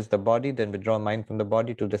you notice the body, then withdraw mind from the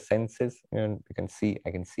body to the senses. You can see,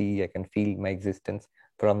 I can feel my existence.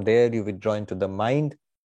 From there, you withdraw into the mind,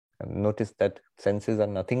 and notice that senses are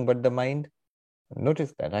nothing but the mind.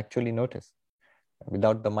 Notice that, actually notice.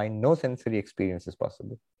 Without the mind, no sensory experience is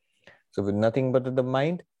possible. So with nothing but the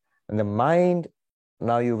mind, and the mind,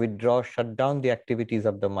 now you withdraw, shut down the activities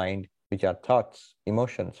of the mind, which are thoughts,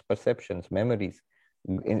 emotions, perceptions, memories,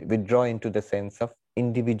 withdraw into the sense of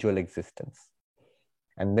individual existence.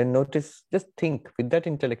 And then notice, just think with that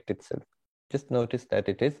intellect itself, just notice that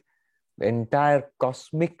it is, the entire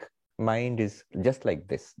cosmic mind is just like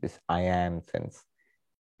this I am sense.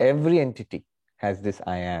 Every entity has this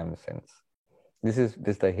I am sense. This is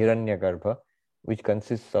the Hiranyagarbha, which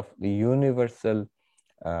consists of the universal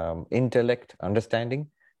intellect, understanding,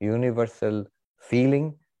 universal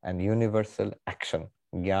feeling, and universal action,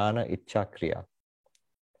 jnana, ichcha, kriya.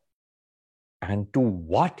 And to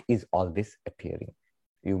what is all this appearing?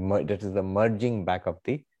 That is the merging back of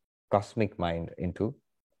the cosmic mind into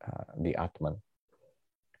the Atman.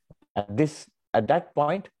 At that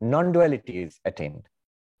point, non-duality is attained.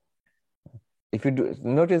 If you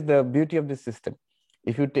notice the beauty of this system,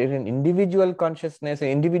 if you take an individual consciousness, an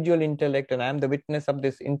individual intellect, and I am the witness of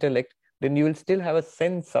this intellect, then you will still have a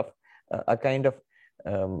sense of a kind of,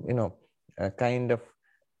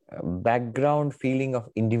 background feeling of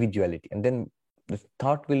individuality. And then this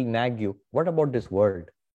thought will nag you, what about this world?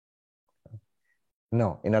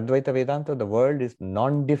 No, in Advaita Vedanta, the world is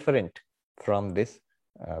non-different from this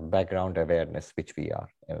background awareness which we are,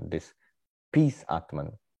 this peace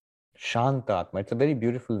Atman, Shanta Atma. It's a very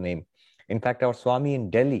beautiful name. In fact, our Swami in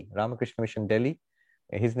Delhi, Ramakrishna Mission Delhi,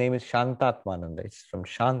 his name is Shantatmananda. It's from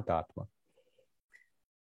Shantatma.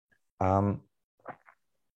 And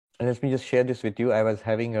let me just share this with you. I was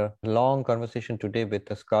having a long conversation today with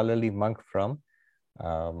a scholarly monk from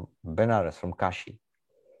Benares, from Kashi.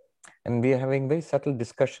 And we are having very subtle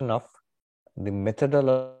discussion of the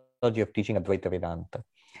methodology of teaching Advaita Vedanta.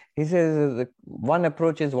 He says, one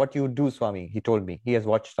approach is what you do, Swami. He told me. He has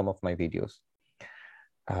watched some of my videos.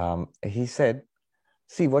 He said,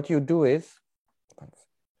 see, what you do is,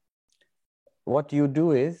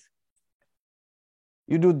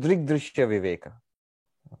 you do Drigdrishya Viveka.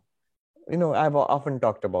 I've often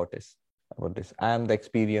talked about this. I am the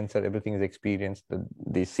experiencer, everything is experienced.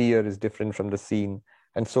 The seer is different from the seen,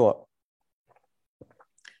 and so on.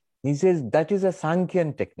 He says that is a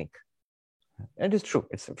Sankhyan technique. It is true,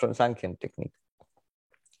 it's from Sankhyan technique.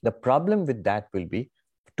 The problem with that will be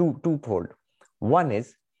twofold. One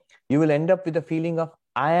is, you will end up with a feeling of,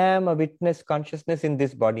 I am a witness consciousness in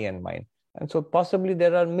this body and mind. And so possibly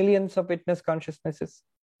there are millions of witness consciousnesses,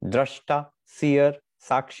 drashta, seer,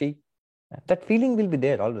 sakshi. That feeling will be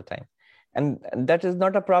there all the time. And that is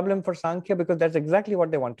not a problem for Sankhya, because that's exactly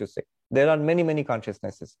what they want to say. There are many, many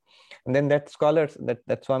consciousnesses. And then that scholar,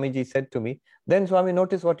 that Swamiji said to me, then Swami,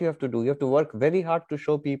 notice what you have to do. You have to work very hard to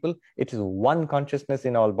show people it is one consciousness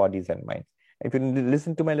in all bodies and minds. If you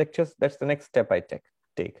listen to my lectures, that's the next step I take.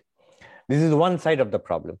 This is one side of the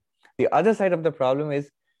problem. The other side of the problem is,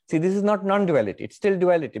 see, this is not non-duality. It's still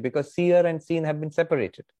duality, because seer and seen have been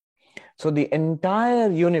separated. So the entire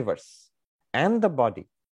universe and the body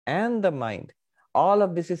and the mind, all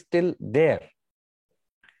of this is still there.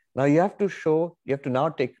 Now you have to now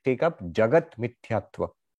take up Jagat Mithyatva,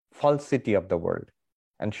 falsity of the world,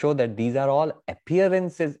 and show that these are all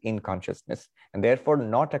appearances in consciousness, and therefore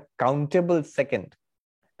not a countable second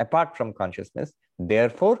apart from consciousness,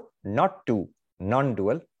 therefore not two,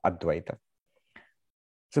 non-dual Advaita.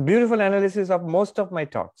 It's a beautiful analysis of most of my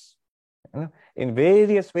talks. In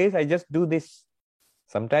various ways, I just do this.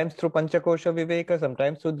 Sometimes through Panchakosha Viveka,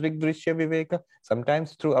 sometimes through Drigdrishya Viveka,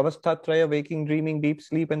 sometimes through Avasthatraya, waking, dreaming, deep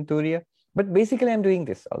sleep, and Turiya. But basically, I'm doing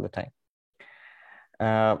this all the time.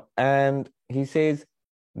 And he says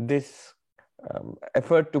this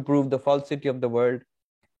effort to prove the falsity of the world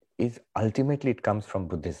is ultimately, it comes from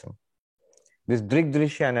Buddhism. This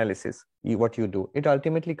Drigdrishya analysis, what you do, it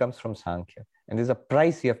ultimately comes from Sankhya. And there's a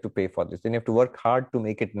price you have to pay for this. Then you have to work hard to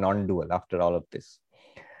make it non-dual after all of this.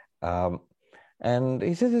 And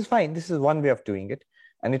he says, it's fine. This is one way of doing it.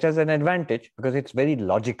 And it has an advantage because it's very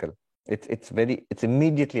logical. It's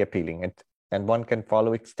immediately appealing, and one can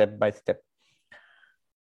follow it step by step.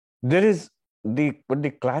 There is but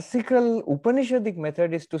the classical Upanishadic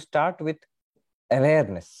method is to start with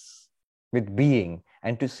awareness, with being,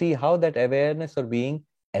 and to see how that awareness or being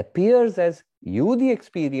appears as you, the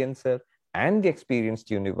experiencer, and the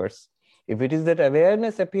experienced universe. If it is that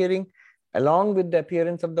awareness appearing along with the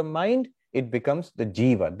appearance of the mind, it becomes the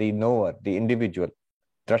jiva, the knower, the individual,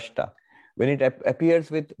 drashta. When it appears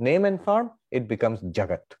with name and form, it becomes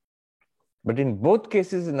jagat. But in both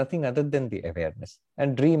cases, nothing other than the awareness.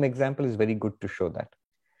 And dream example is very good to show that.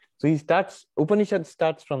 So Upanishad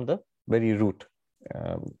starts from the very root.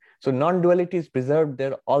 So non-duality is preserved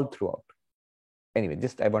there all throughout. Anyway,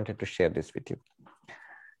 I wanted to share this with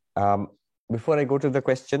you. Before I go to the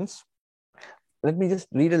questions, let me just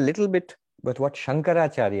read a little bit about what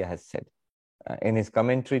Shankaracharya has said in his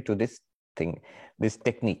commentary to this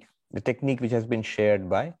technique, the technique which has been shared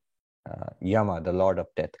by Yama, the Lord of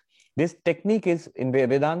Death. This technique is, in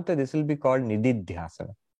Vedanta, this will be called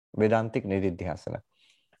Nididhyasana, Vedantic Nididhyasana.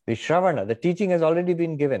 The Shravana, the teaching has already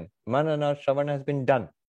been given. Manana, Shravana has been done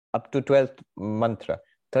up to 12th mantra.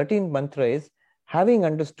 13th mantra is having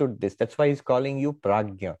understood this. That's why he's calling you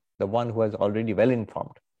Prajna, the one who is already well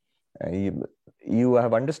informed. You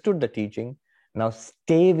have understood the teaching. Now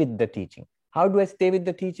stay with the teaching. How do I stay with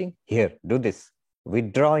the teaching? Here, do this.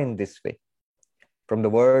 Withdraw in this way. From the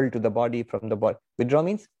world to the body, from the body. Withdraw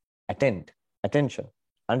means attention,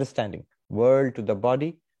 understanding. World to the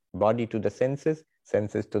body, body to the senses,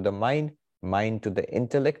 senses to the mind, mind to the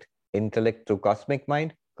intellect, intellect to cosmic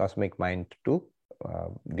mind to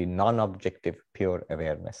the non-objective pure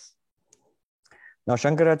awareness. Now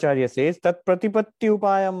Shankaracharya says, Tat pratipatti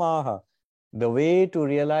upayamaha. The way to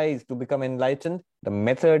realize, to become enlightened, the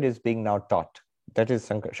method is being now taught. That is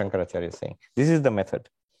Shankaracharya saying. This is the method.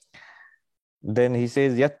 Then he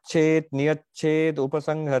says, Yachet, Niyachet,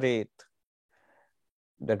 Upasangharet.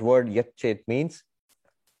 That word Yachet means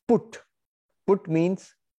put. Put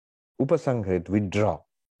means Upasangharet, withdraw.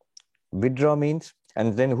 Withdraw means,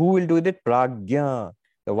 and then who will do it? Pragya,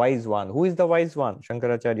 the wise one. Who is the wise one?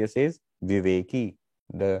 Shankaracharya says, Viveki,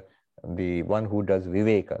 the one who does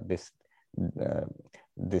Viveka,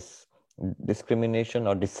 this discrimination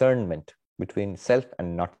or discernment between self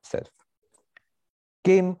and not self.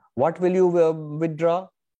 Kim, what will you withdraw?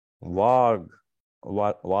 Vag,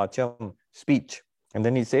 vacham, speech. And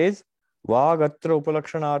then he says, Vag atra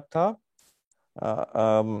upalakshanartha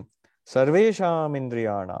sarvesham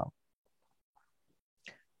indriyana.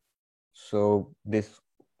 So this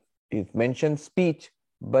it mentions speech,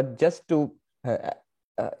 but just to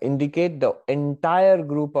indicate the entire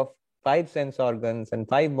group of 5 sense organs and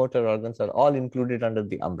 5 motor organs are all included under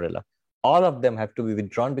the umbrella. All of them have to be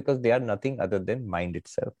withdrawn because they are nothing other than mind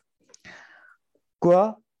itself.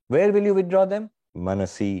 Kwa, where will you withdraw them?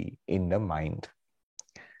 Manasi, in the mind.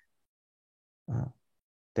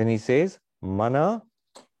 Then he says, Mana,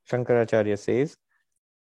 Shankaracharya says,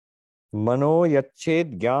 Mano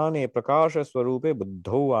yachet jnane prakasha swarupe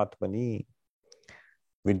buddho atmani.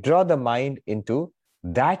 Withdraw the mind into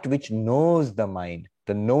that which knows the mind,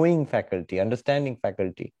 the knowing faculty, understanding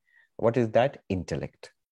faculty. What is that?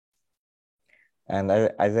 Intellect. And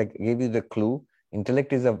as I gave you the clue,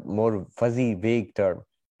 intellect is a more fuzzy, vague term.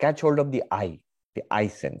 Catch hold of the eye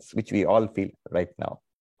sense, which we all feel right now.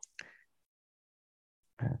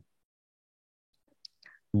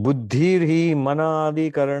 Buddhir hi manadi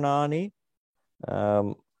karanani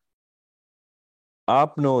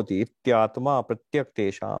apnoti ityatma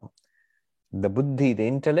pratyaktesham. The buddhi, the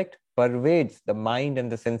intellect, pervades the mind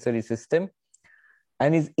and the sensory system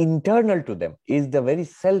and is internal to them, is the very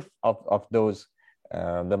self of those,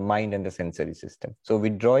 the mind and the sensory system. So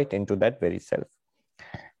withdraw it into that very self.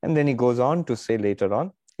 And then he goes on to say later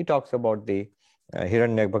on, he talks about the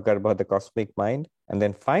Hiranyagarbha, the cosmic mind. And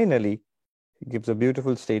then finally, he gives a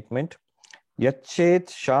beautiful statement. Yachet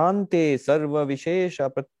shante sarva vishesha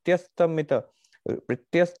pratyastamita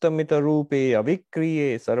rupe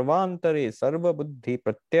avikriye sarvantare sarva buddhi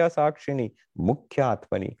pratyasakshini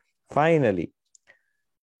mukhyatmani. Finally,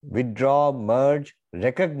 withdraw, merge,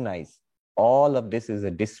 recognize. All of this is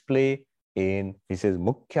a display in, he says,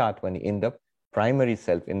 mukhyatmani, in the primary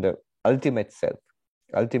self, in the ultimate self,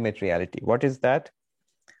 ultimate reality. What is that?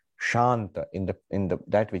 Shanta, in the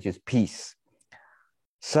that which is peace.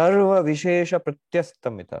 Sarva vishesha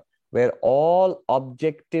pratyastamita, where all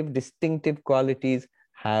objective, distinctive qualities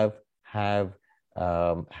have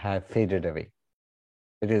faded away.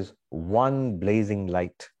 It is one blazing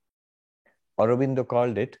light. Aurobindo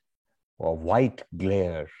called it a white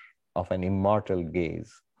glare of an immortal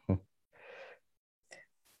gaze.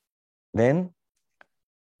 Then,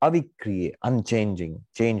 avikriye, unchanging,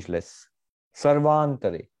 changeless.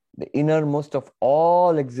 Sarvantare, the innermost of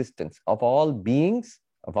all existence, of all beings,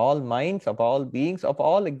 of all minds, of all beings, of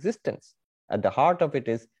all existence. At the heart of it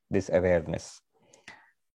is this awareness.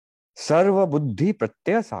 Sarva buddhi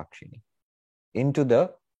pratyaya sakshini, into the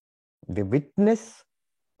witness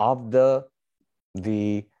of the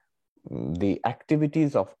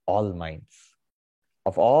activities of all minds,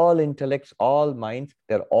 of all intellects, all minds.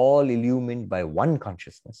 They're all illumined by one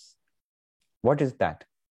consciousness. What is that?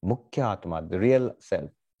 Mukhya Atma, the real self,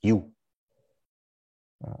 you.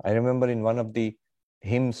 I remember in one of the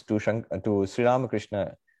hymns to Sri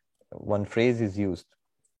Ramakrishna, one phrase is used.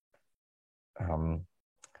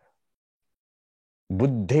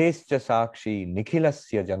 Buddhescha sakshi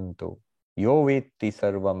nikhilasya janto yo vetti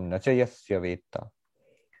sarvam nachayasya vetta.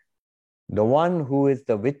 The one who is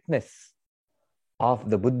the witness of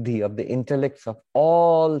the buddhi, of the intellects of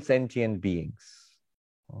all sentient beings.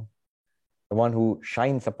 The one who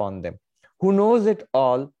shines upon them, who knows it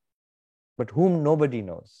all, but whom nobody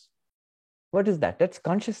knows. What is that? That's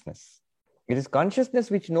consciousness. It is consciousness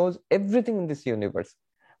which knows everything in this universe,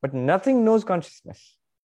 but nothing knows consciousness.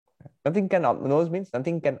 Nothing can knows means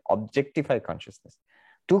nothing can objectify consciousness.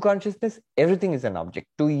 To consciousness, everything is an object.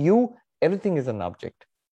 To you, everything is an object.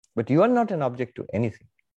 But you are not an object to anything.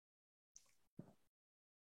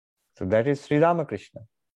 So that is Sri Ramakrishna.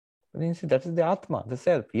 But you see, that is the Atma, the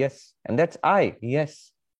self, yes. And that's I,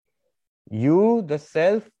 yes. You, the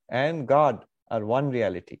self, and God are one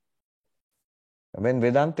reality. When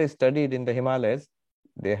Vedanta is studied in the Himalayas,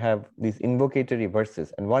 they have these invocatory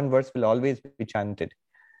verses, and one verse will always be chanted.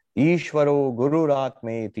 Ishvaro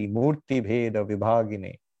gururatmeti murti bheda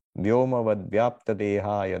vibhagine vyomavad vyapta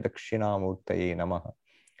dehaya dakshinamurtaye namaha.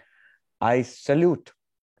 I salute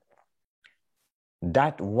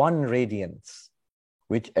that one radiance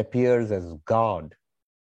which appears as God,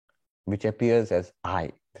 which appears as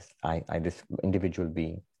I, this individual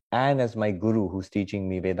being, and as my guru who's teaching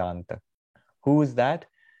me Vedanta. Who is that?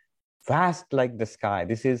 Vast like the sky.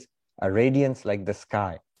 This is a radiance like the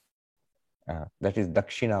sky. That is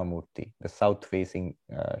Dakshinamurti, the south-facing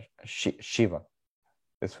Shiva.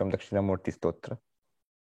 This is from Dakshinamurti Stotra.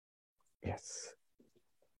 Yes.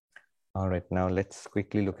 All right, now let's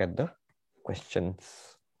quickly look at the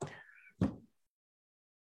questions.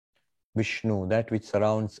 Vishnu, that which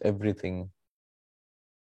surrounds everything.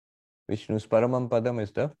 Vishnu's Paramam Padam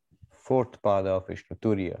is the fourth pada of Vishnu,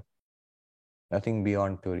 Turiya. Nothing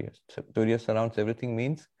beyond Turiya. So, Turiya surrounds everything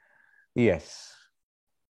means, yes.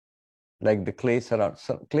 Like the clay surrounds.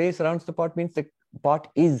 So clay surrounds the pot means the pot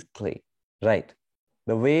is clay, right?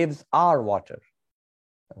 The waves are water.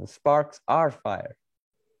 The sparks are fire.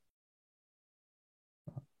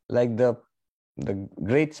 Like the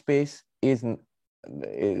great space is,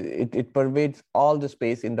 it pervades all the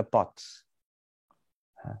space in the pots.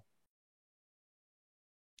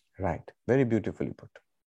 Right, very beautifully put.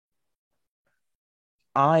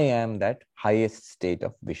 I am that highest state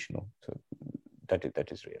of Vishnu. So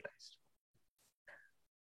that is realized.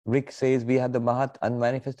 Rick says we have the Mahat,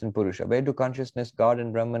 unmanifest, and Purusha. Where do consciousness, God,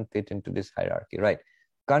 and Brahman fit into this hierarchy? Right.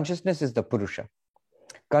 Consciousness is the Purusha.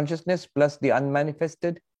 Consciousness plus the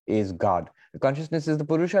unmanifested is God. Consciousness is the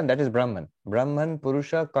Purusha, and that is Brahman. Brahman,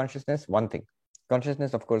 Purusha, consciousness, one thing.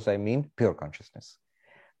 Consciousness, of course, I mean pure consciousness.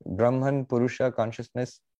 Brahman, Purusha,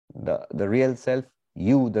 consciousness, the real self,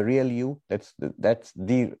 you, the real you, that's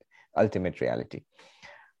the ultimate reality.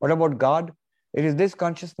 What about God? It is this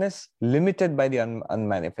consciousness limited by the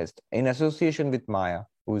unmanifest in association with Maya,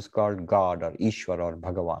 who is called God or Ishwar or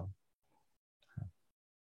Bhagavan.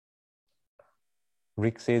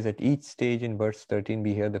 Rick says at each stage in verse 13,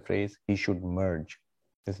 we hear the phrase, he should merge.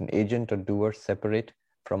 There's an agent or doer separate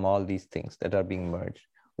from all these things that are being merged,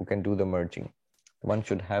 who can do the merging. One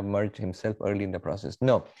should have merged himself early in the process.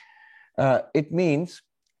 No, it means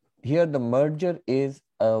here the merger is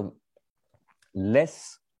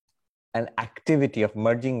less an activity of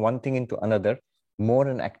merging one thing into another, more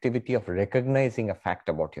an activity of recognizing a fact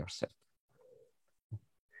about yourself.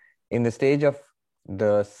 In the stage of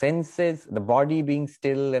the senses, the body being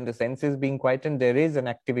still and the senses being quietened, there is an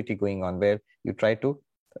activity going on where you try to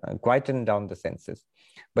quieten down the senses.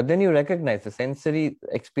 But then you recognize the sensory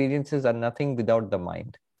experiences are nothing without the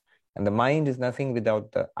mind. And the mind is nothing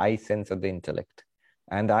without the I sense of the intellect.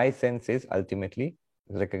 And the I sense is ultimately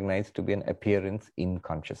recognized to be an appearance in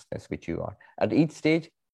consciousness, which you are. At each stage,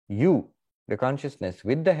 you, the consciousness,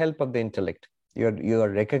 with the help of the intellect, you are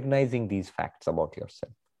recognizing these facts about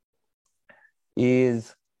yourself.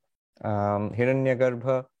 Is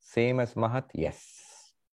Hiranyagarbha same as Mahat? Yes.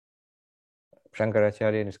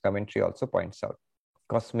 Shankaracharya in his commentary also points out.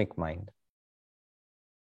 Cosmic mind.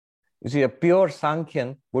 You see, a pure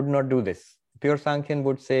Sankhyan would not do this. Pure Sankhyan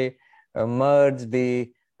would say, merge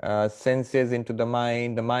the senses into the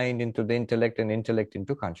mind into the intellect, and intellect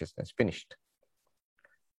into consciousness. Finished.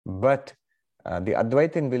 But the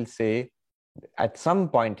Advaitin will say, at some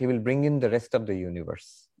point, he will bring in the rest of the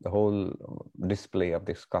universe, the whole display of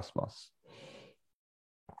this cosmos.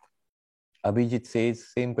 Abhijit says,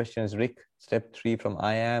 same question as Rick, step 3 from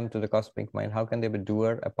I am to the cosmic mind. How can there be a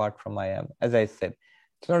doer apart from I am? As I said,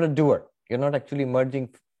 it's not a doer. You're not actually merging,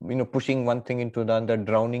 pushing one thing into the other,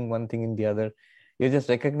 drowning one thing in the other. You're just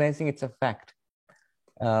recognizing it's a fact.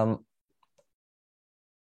 How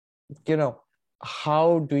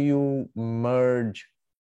do you merge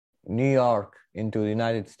New York into the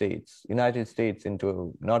United States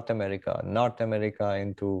into North America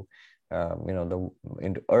into,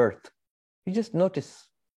 into Earth? You just notice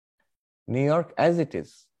New York as it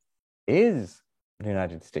is the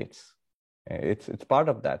United States. It's part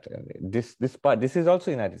of that. This is also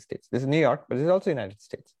United States. This is New York, but this is also United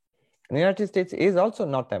States. And the United States is also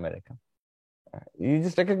North America. You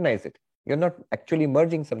just recognize it. You're not actually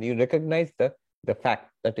merging something. You recognize the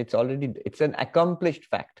fact that it's an accomplished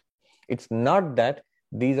fact. It's not that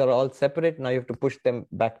these are all separate. Now you have to push them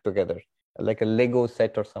back together like a Lego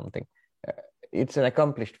set or something. It's an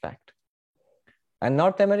accomplished fact. And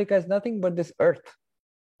North America is nothing but this earth.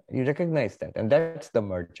 You recognize that, and that's the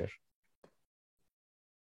merger.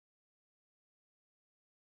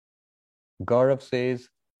 Gaurav says,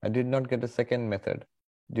 I did not get a second method.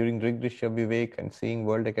 During Drigdrishya Vivek and seeing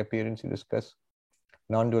world like appearance, you discuss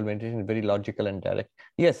non-dual meditation is very logical and direct.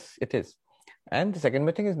 Yes, it is. And the second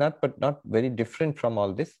method is not very different from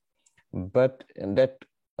all this. But that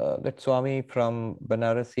Swami from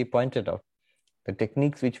Banaras, he pointed out the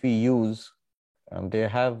techniques which we use, they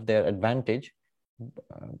have their advantage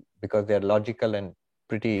because they are logical and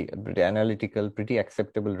pretty analytical, pretty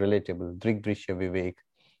acceptable, relatable. Drigdrishya Vivek,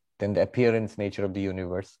 then the appearance nature of the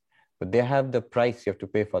universe. But they have the price you have to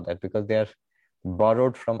pay for that because they are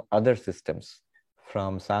borrowed from other systems,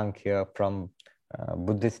 from Sankhya, from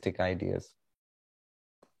Buddhistic ideas.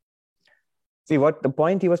 See, what the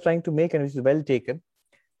point he was trying to make, and which is well taken,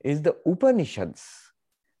 is the Upanishads.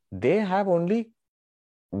 They have only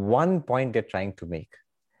one point they're trying to make.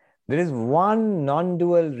 There is one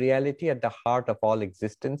non-dual reality at the heart of all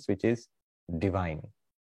existence, which is divine.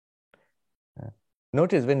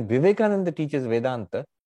 Notice when Vivekananda teaches Vedanta,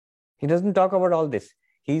 he doesn't talk about all this.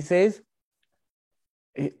 He says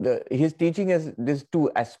his teaching has these two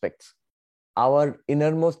aspects: our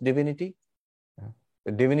innermost divinity,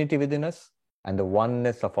 the divinity within us, and the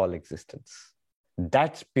oneness of all existence.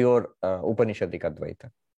 That's pure Upanishadic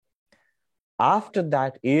Advaita. After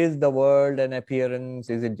that, is the world an appearance?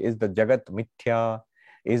 Is the Jagat Mithya?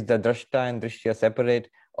 Is the Drashta and Drishya separate?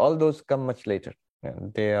 All those come much later.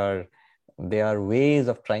 They are ways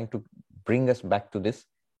of trying to bring us back to this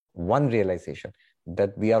one realization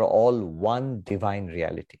that we are all one divine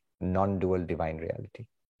reality, non-dual divine reality,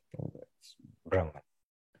 Brahman.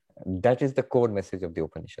 That is the core message of the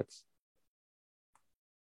Upanishads.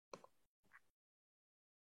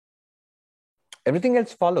 Everything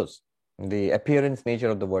else follows. The appearance nature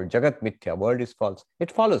of the world, Jagat Mithya, world is false.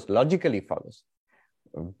 It follows, logically follows.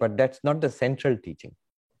 But that's not the central teaching.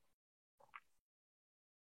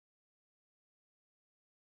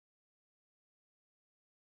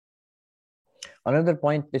 Another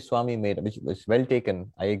point this Swami made, which was well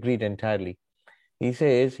taken, I agreed entirely. He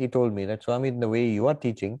told me that, Swami, in the way you are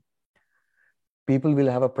teaching, people will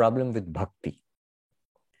have a problem with bhakti.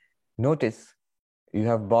 Notice, you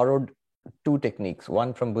have borrowed two techniques,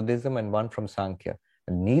 one from Buddhism and one from Sankhya.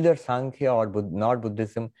 Neither Sankhya nor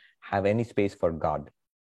Buddhism have any space for God.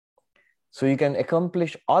 So you can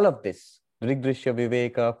accomplish all of this, Drigdrishya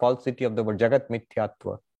Viveka, falsity of the word, Jagat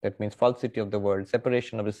Mithyatva, that means falsity of the world,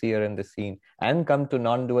 separation of the seer and the seen, and come to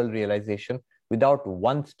non-dual realization without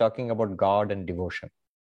once talking about God and devotion.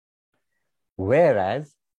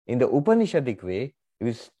 Whereas in the Upanishadic way,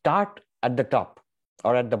 we start at the top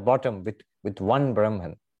or at the bottom with one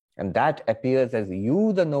Brahman, and that appears as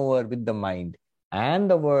you, the knower, with the mind, and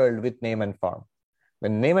the world with name and form.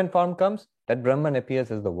 When name and form comes, that Brahman appears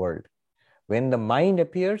as the world. When the mind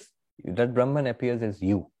appears, that Brahman appears as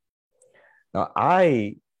you. Now,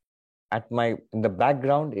 in the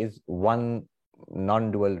background is one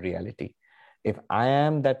non-dual reality. If I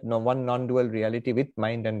am that one non-dual reality with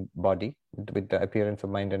mind and body, with the appearance of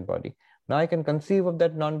mind and body, now I can conceive of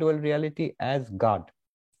that non-dual reality as God.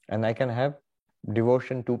 And I can have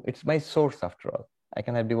devotion to, it's my source after all. I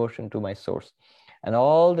can have devotion to my source. And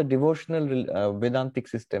all the devotional Vedantic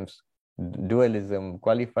systems dualism,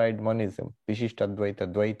 qualified monism,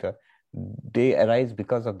 Vishishtadvaita, Dvaita, they arise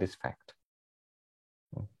because of this fact.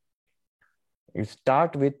 You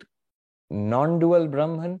start with non-dual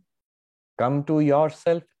Brahman, come to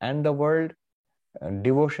yourself and the world,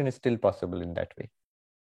 devotion is still possible in that way.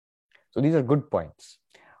 So these are good points.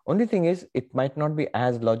 Only thing is, it might not be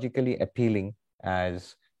as logically appealing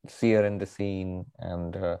as seer and the seen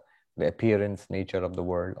and the appearance nature of the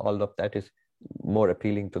world. All of that is more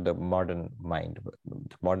appealing to the modern mind,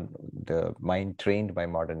 the mind trained by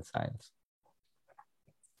modern science.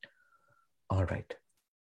 All right.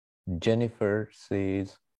 Jennifer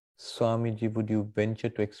says, Swamiji, would you venture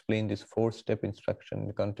to explain this 4-step instruction in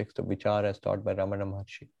the context of vichara as taught by Ramana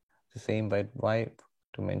Maharshi? The same, but why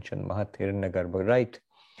to mention Mahat Hiranyagarbha? Right.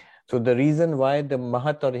 So the reason why the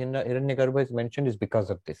Mahat or Hiranyagarbha is mentioned is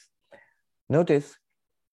because of this. Notice,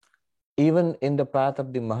 even in the path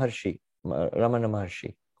of the Maharshi, Ramana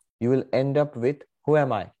Maharshi, you will end up with, who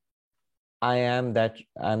am I? I am that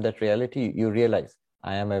reality. You realize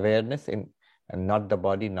I am awareness and not the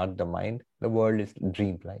body, not the mind. The world is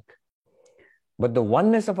dreamlike. But the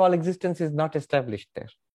oneness of all existence is not established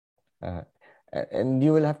there. And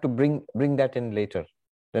you will have to bring that in later.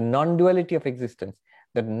 The non-duality of existence,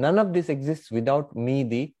 that none of this exists without me,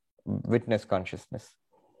 the witness consciousness.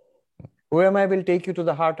 Who am I will take you to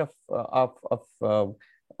the heart of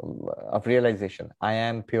realization. I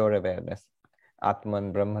am pure awareness,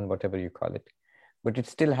 Atman, Brahman, whatever you call it. But it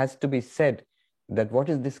still has to be said that what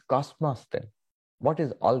is this cosmos then? What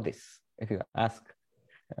is all this? If you ask,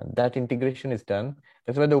 that integration is done.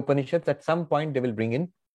 That's why the Upanishads, at some point, they will bring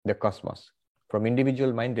in the cosmos. From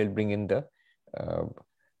individual mind, they'll bring in the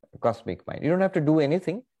cosmic mind. You don't have to do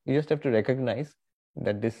anything. You just have to recognize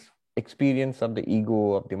that this experience of the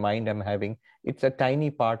ego, of the mind I'm having, it's a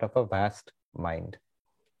tiny part of a vast mind.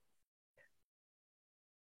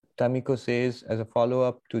 Tamiko says, as a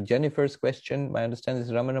follow-up to Jennifer's question, my understanding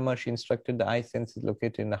is Ramana Maharshi instructed the eye sense is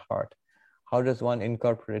located in the heart. How does one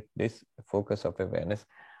incorporate this focus of awareness?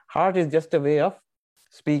 Heart is just a way of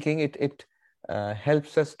speaking. It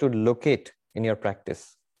helps us to locate in your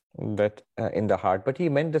practice that in the heart. But he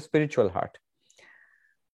meant the spiritual heart.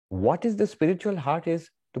 What is the spiritual heart is,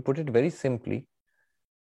 to put it very simply,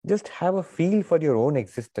 just have a feel for your own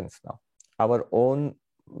existence now, our own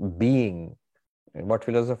being, what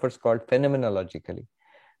philosophers call phenomenologically.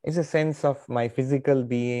 It's a sense of my physical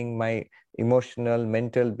being, my emotional,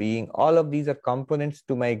 mental being. All of these are components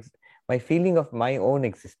to my feeling of my own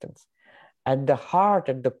existence. At the heart,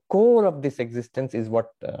 at the core of this existence is what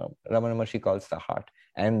Ramana Maharshi calls the heart.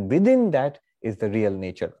 And within that is the real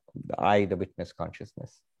nature, the I, the witness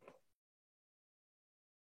consciousness.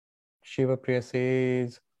 Shiva Priya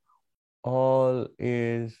says, all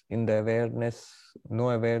is in the awareness,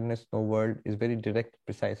 no world, is very direct,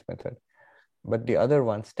 precise method. But the other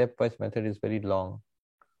one, stepwise method, is very long.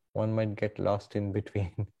 One might get lost in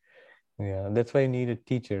between. Yeah, that's why you need a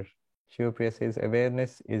teacher. Shiva Priya says,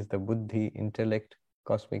 awareness is the buddhi, intellect,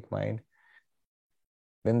 cosmic mind.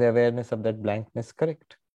 When the awareness of that blankness,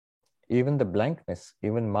 correct. Even the blankness,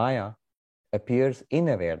 even Maya, appears in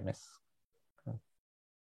awareness.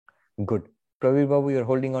 Good. Pravir Babu, you're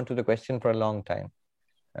holding on to the question for a long time.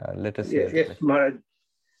 Let us hear. Yes,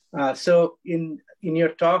 Maharaj. So in your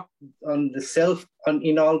talk on the self,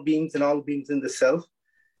 in all beings and all beings in the self,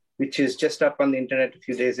 which is just up on the internet a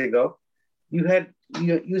few days ago, you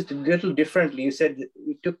used it a little differently. You said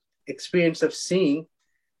you took experience of seeing,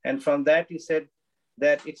 and from that you said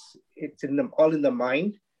that it's all in the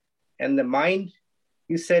mind, and the mind,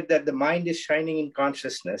 you said that the mind is shining in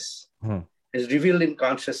consciousness, is revealed in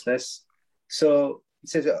consciousness. So it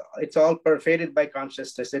says it's all pervaded by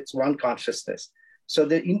consciousness. It's one consciousness. So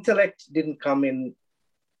the intellect didn't come in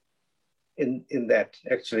that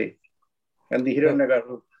actually, and the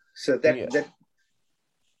Hiranyagarbha. So that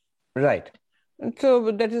right.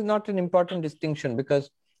 So that is not an important distinction, because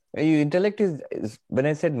intellect is, when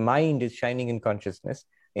I said mind is shining in consciousness,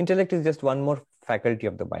 intellect is just one more faculty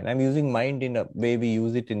of the mind. I'm using mind in a way we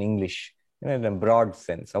use it in English, in a broad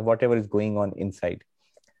sense of whatever is going on inside.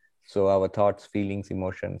 So our thoughts, feelings,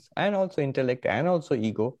 emotions, and also intellect, and also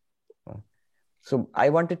ego. So I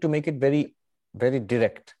wanted to make it very, very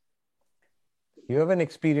direct. You have an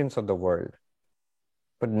experience of the world,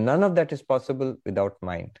 but none of that is possible without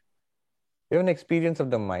mind. You have an experience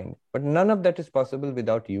of the mind, but none of that is possible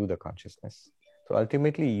without you, the consciousness. So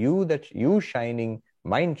ultimately, you shining,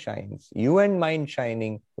 mind shines. You and mind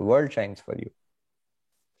shining, the world shines for you.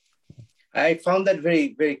 I found that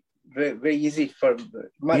very, very, very, very easy for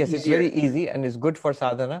much. Yes, it's very easy and it's good for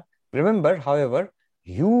sadhana. Remember, however,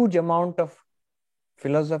 huge amount of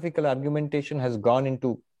philosophical argumentation has gone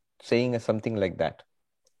into saying something like that,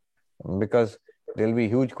 because there'll be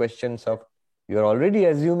huge questions of, you're already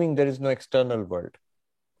assuming there is no external world.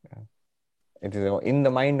 It is in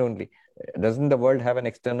the mind only. Doesn't the world have an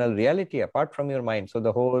external reality apart from your mind? So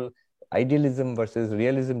the whole idealism versus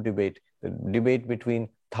realism debate, the debate between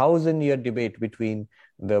 1,000-year debate between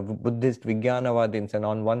the Buddhist Vijnanavadins, and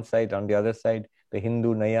on one side, on the other side, the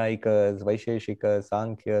Hindu Nayayikas, Vaisheshikas,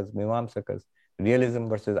 Sankhyas, Mimamsakas, realism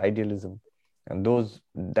versus idealism. And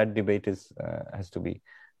that debate has to be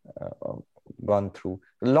gone through.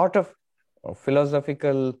 A lot of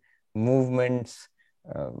philosophical movements,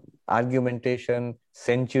 argumentation,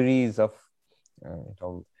 centuries of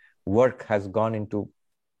work has gone into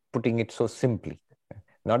putting it so simply.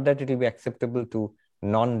 Not that it will be acceptable to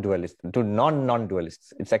non-dualists, to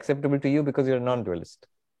non-dualists. It's acceptable to you because you're a non-dualist.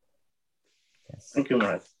 Yes. Thank you,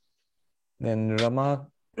 Maharaj. Then Rama.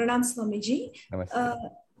 Pranam Swamiji.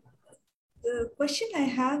 The question I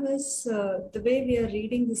have is the way we are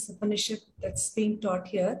reading this Upanishad that's being taught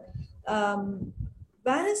here.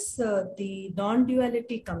 Where is the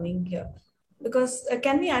non-duality coming here? Because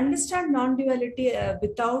can we understand non-duality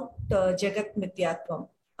without Jagat Mithyatvam?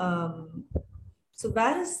 So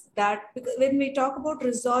where is that? Because when we talk about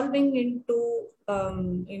resolving into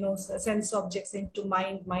sense objects, into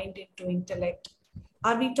mind into intellect,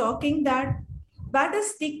 are we talking that where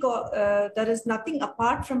does there is nothing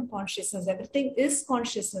apart from consciousness? Everything is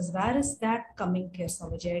consciousness. Where is that coming here,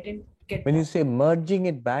 Swamiji? I didn't get when that. You say merging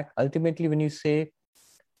it back, ultimately when you say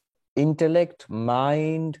intellect,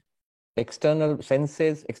 mind, external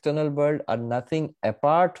senses, external world are nothing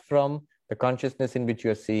apart from the consciousness in which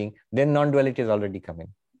you are seeing, then non-duality is already coming.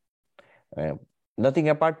 Nothing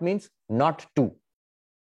apart means not two.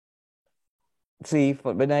 See,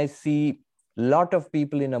 when I see lot of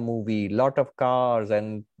people in a movie, lot of cars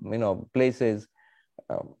and places,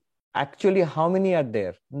 actually how many are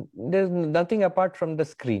there? There's nothing apart from the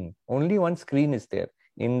screen. Only one screen is there.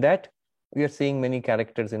 In that, we are seeing many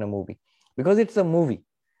characters in a movie because it's a movie.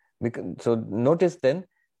 So notice then,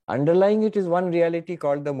 underlying it is one reality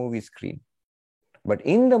called the movie screen. But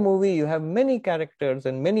in the movie, you have many characters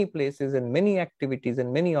and many places and many activities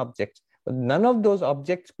and many objects. But none of those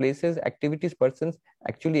objects, places, activities, persons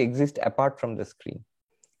actually exist apart from the screen.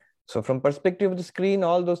 So from perspective of the screen,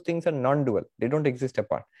 all those things are non-dual. They don't exist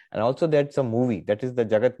apart. And also that's a movie. That is the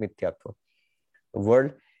Jagat Mithyatva. The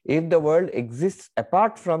world, if the world exists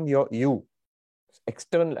apart from you,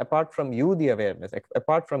 external, apart from you, the awareness,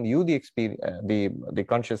 apart from you, the experience, the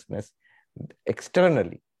consciousness,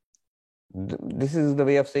 externally, this is the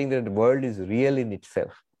way of saying that the world is real in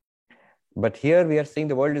itself. But here we are saying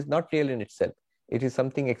the world is not real in itself. It is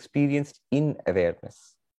something experienced in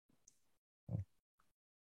awareness.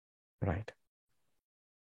 Right.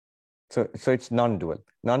 So it's non-dual.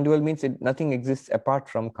 Non-dual means nothing exists apart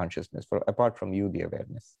from consciousness, apart from you, the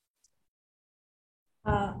awareness.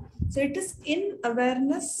 So it is in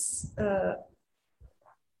awareness, but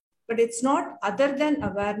it's not other than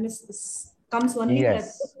awareness. Comes only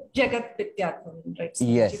yes. Jagat Mithyatvam, right? So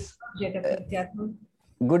yes. Jagat Mithyatvam.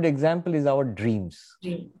 Good example is our dreams.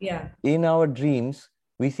 Yeah. In our dreams,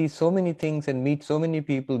 we see so many things and meet so many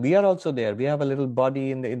people. We are also there. We have a little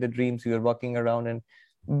body in the dreams. We are walking around,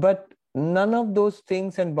 but none of those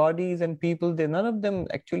things and bodies and people, none of them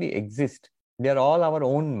actually exist. They are all our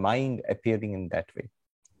own mind appearing in that way.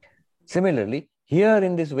 Similarly, here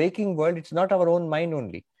in this waking world, it's not our own mind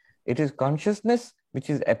only. It is consciousness which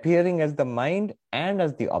is appearing as the mind and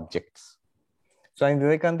as the objects. Swami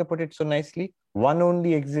Vivekananda put it so nicely. One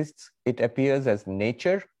only exists. It appears as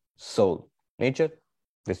nature, soul. Nature,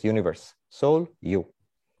 this universe. Soul, you.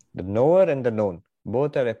 The knower and the known,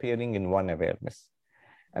 both are appearing in one awareness.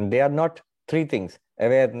 And they are not three things: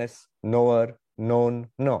 awareness, knower, known.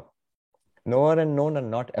 No. Knower and known are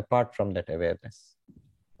not apart from that awareness.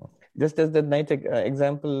 Just as the nice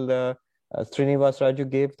example Srinivas Raju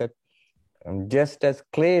gave, that just as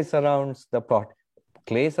clay surrounds the pot,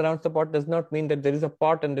 clay surrounds the pot does not mean that there is a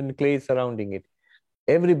pot and then clay is surrounding it.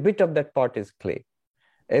 Every bit of that pot is clay.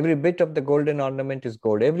 Every bit of the golden ornament is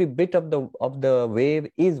gold. Every bit of the wave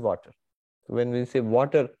is water. When we say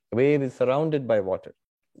water, wave is surrounded by water.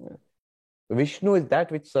 Vishnu is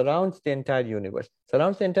that which surrounds the entire universe.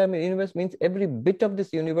 Surrounds the entire universe means every bit of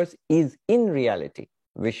this universe is in reality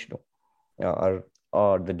Vishnu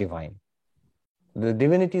or the divine. The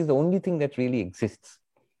divinity is the only thing that really exists.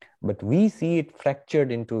 But we see it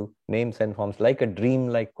fractured into names and forms, like a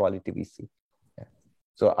dream-like quality we see. Yeah.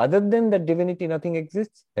 So other than that divinity, nothing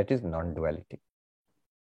exists. That is non-duality.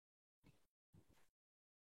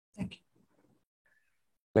 Thank you.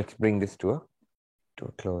 Let's bring this to a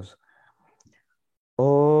close.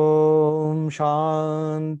 Om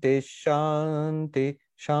Shanti Shanti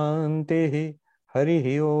Shanti.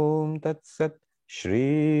 Hari Om Tat Sat.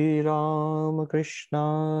 Shri Ram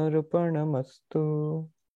Krishna Arpanamastu.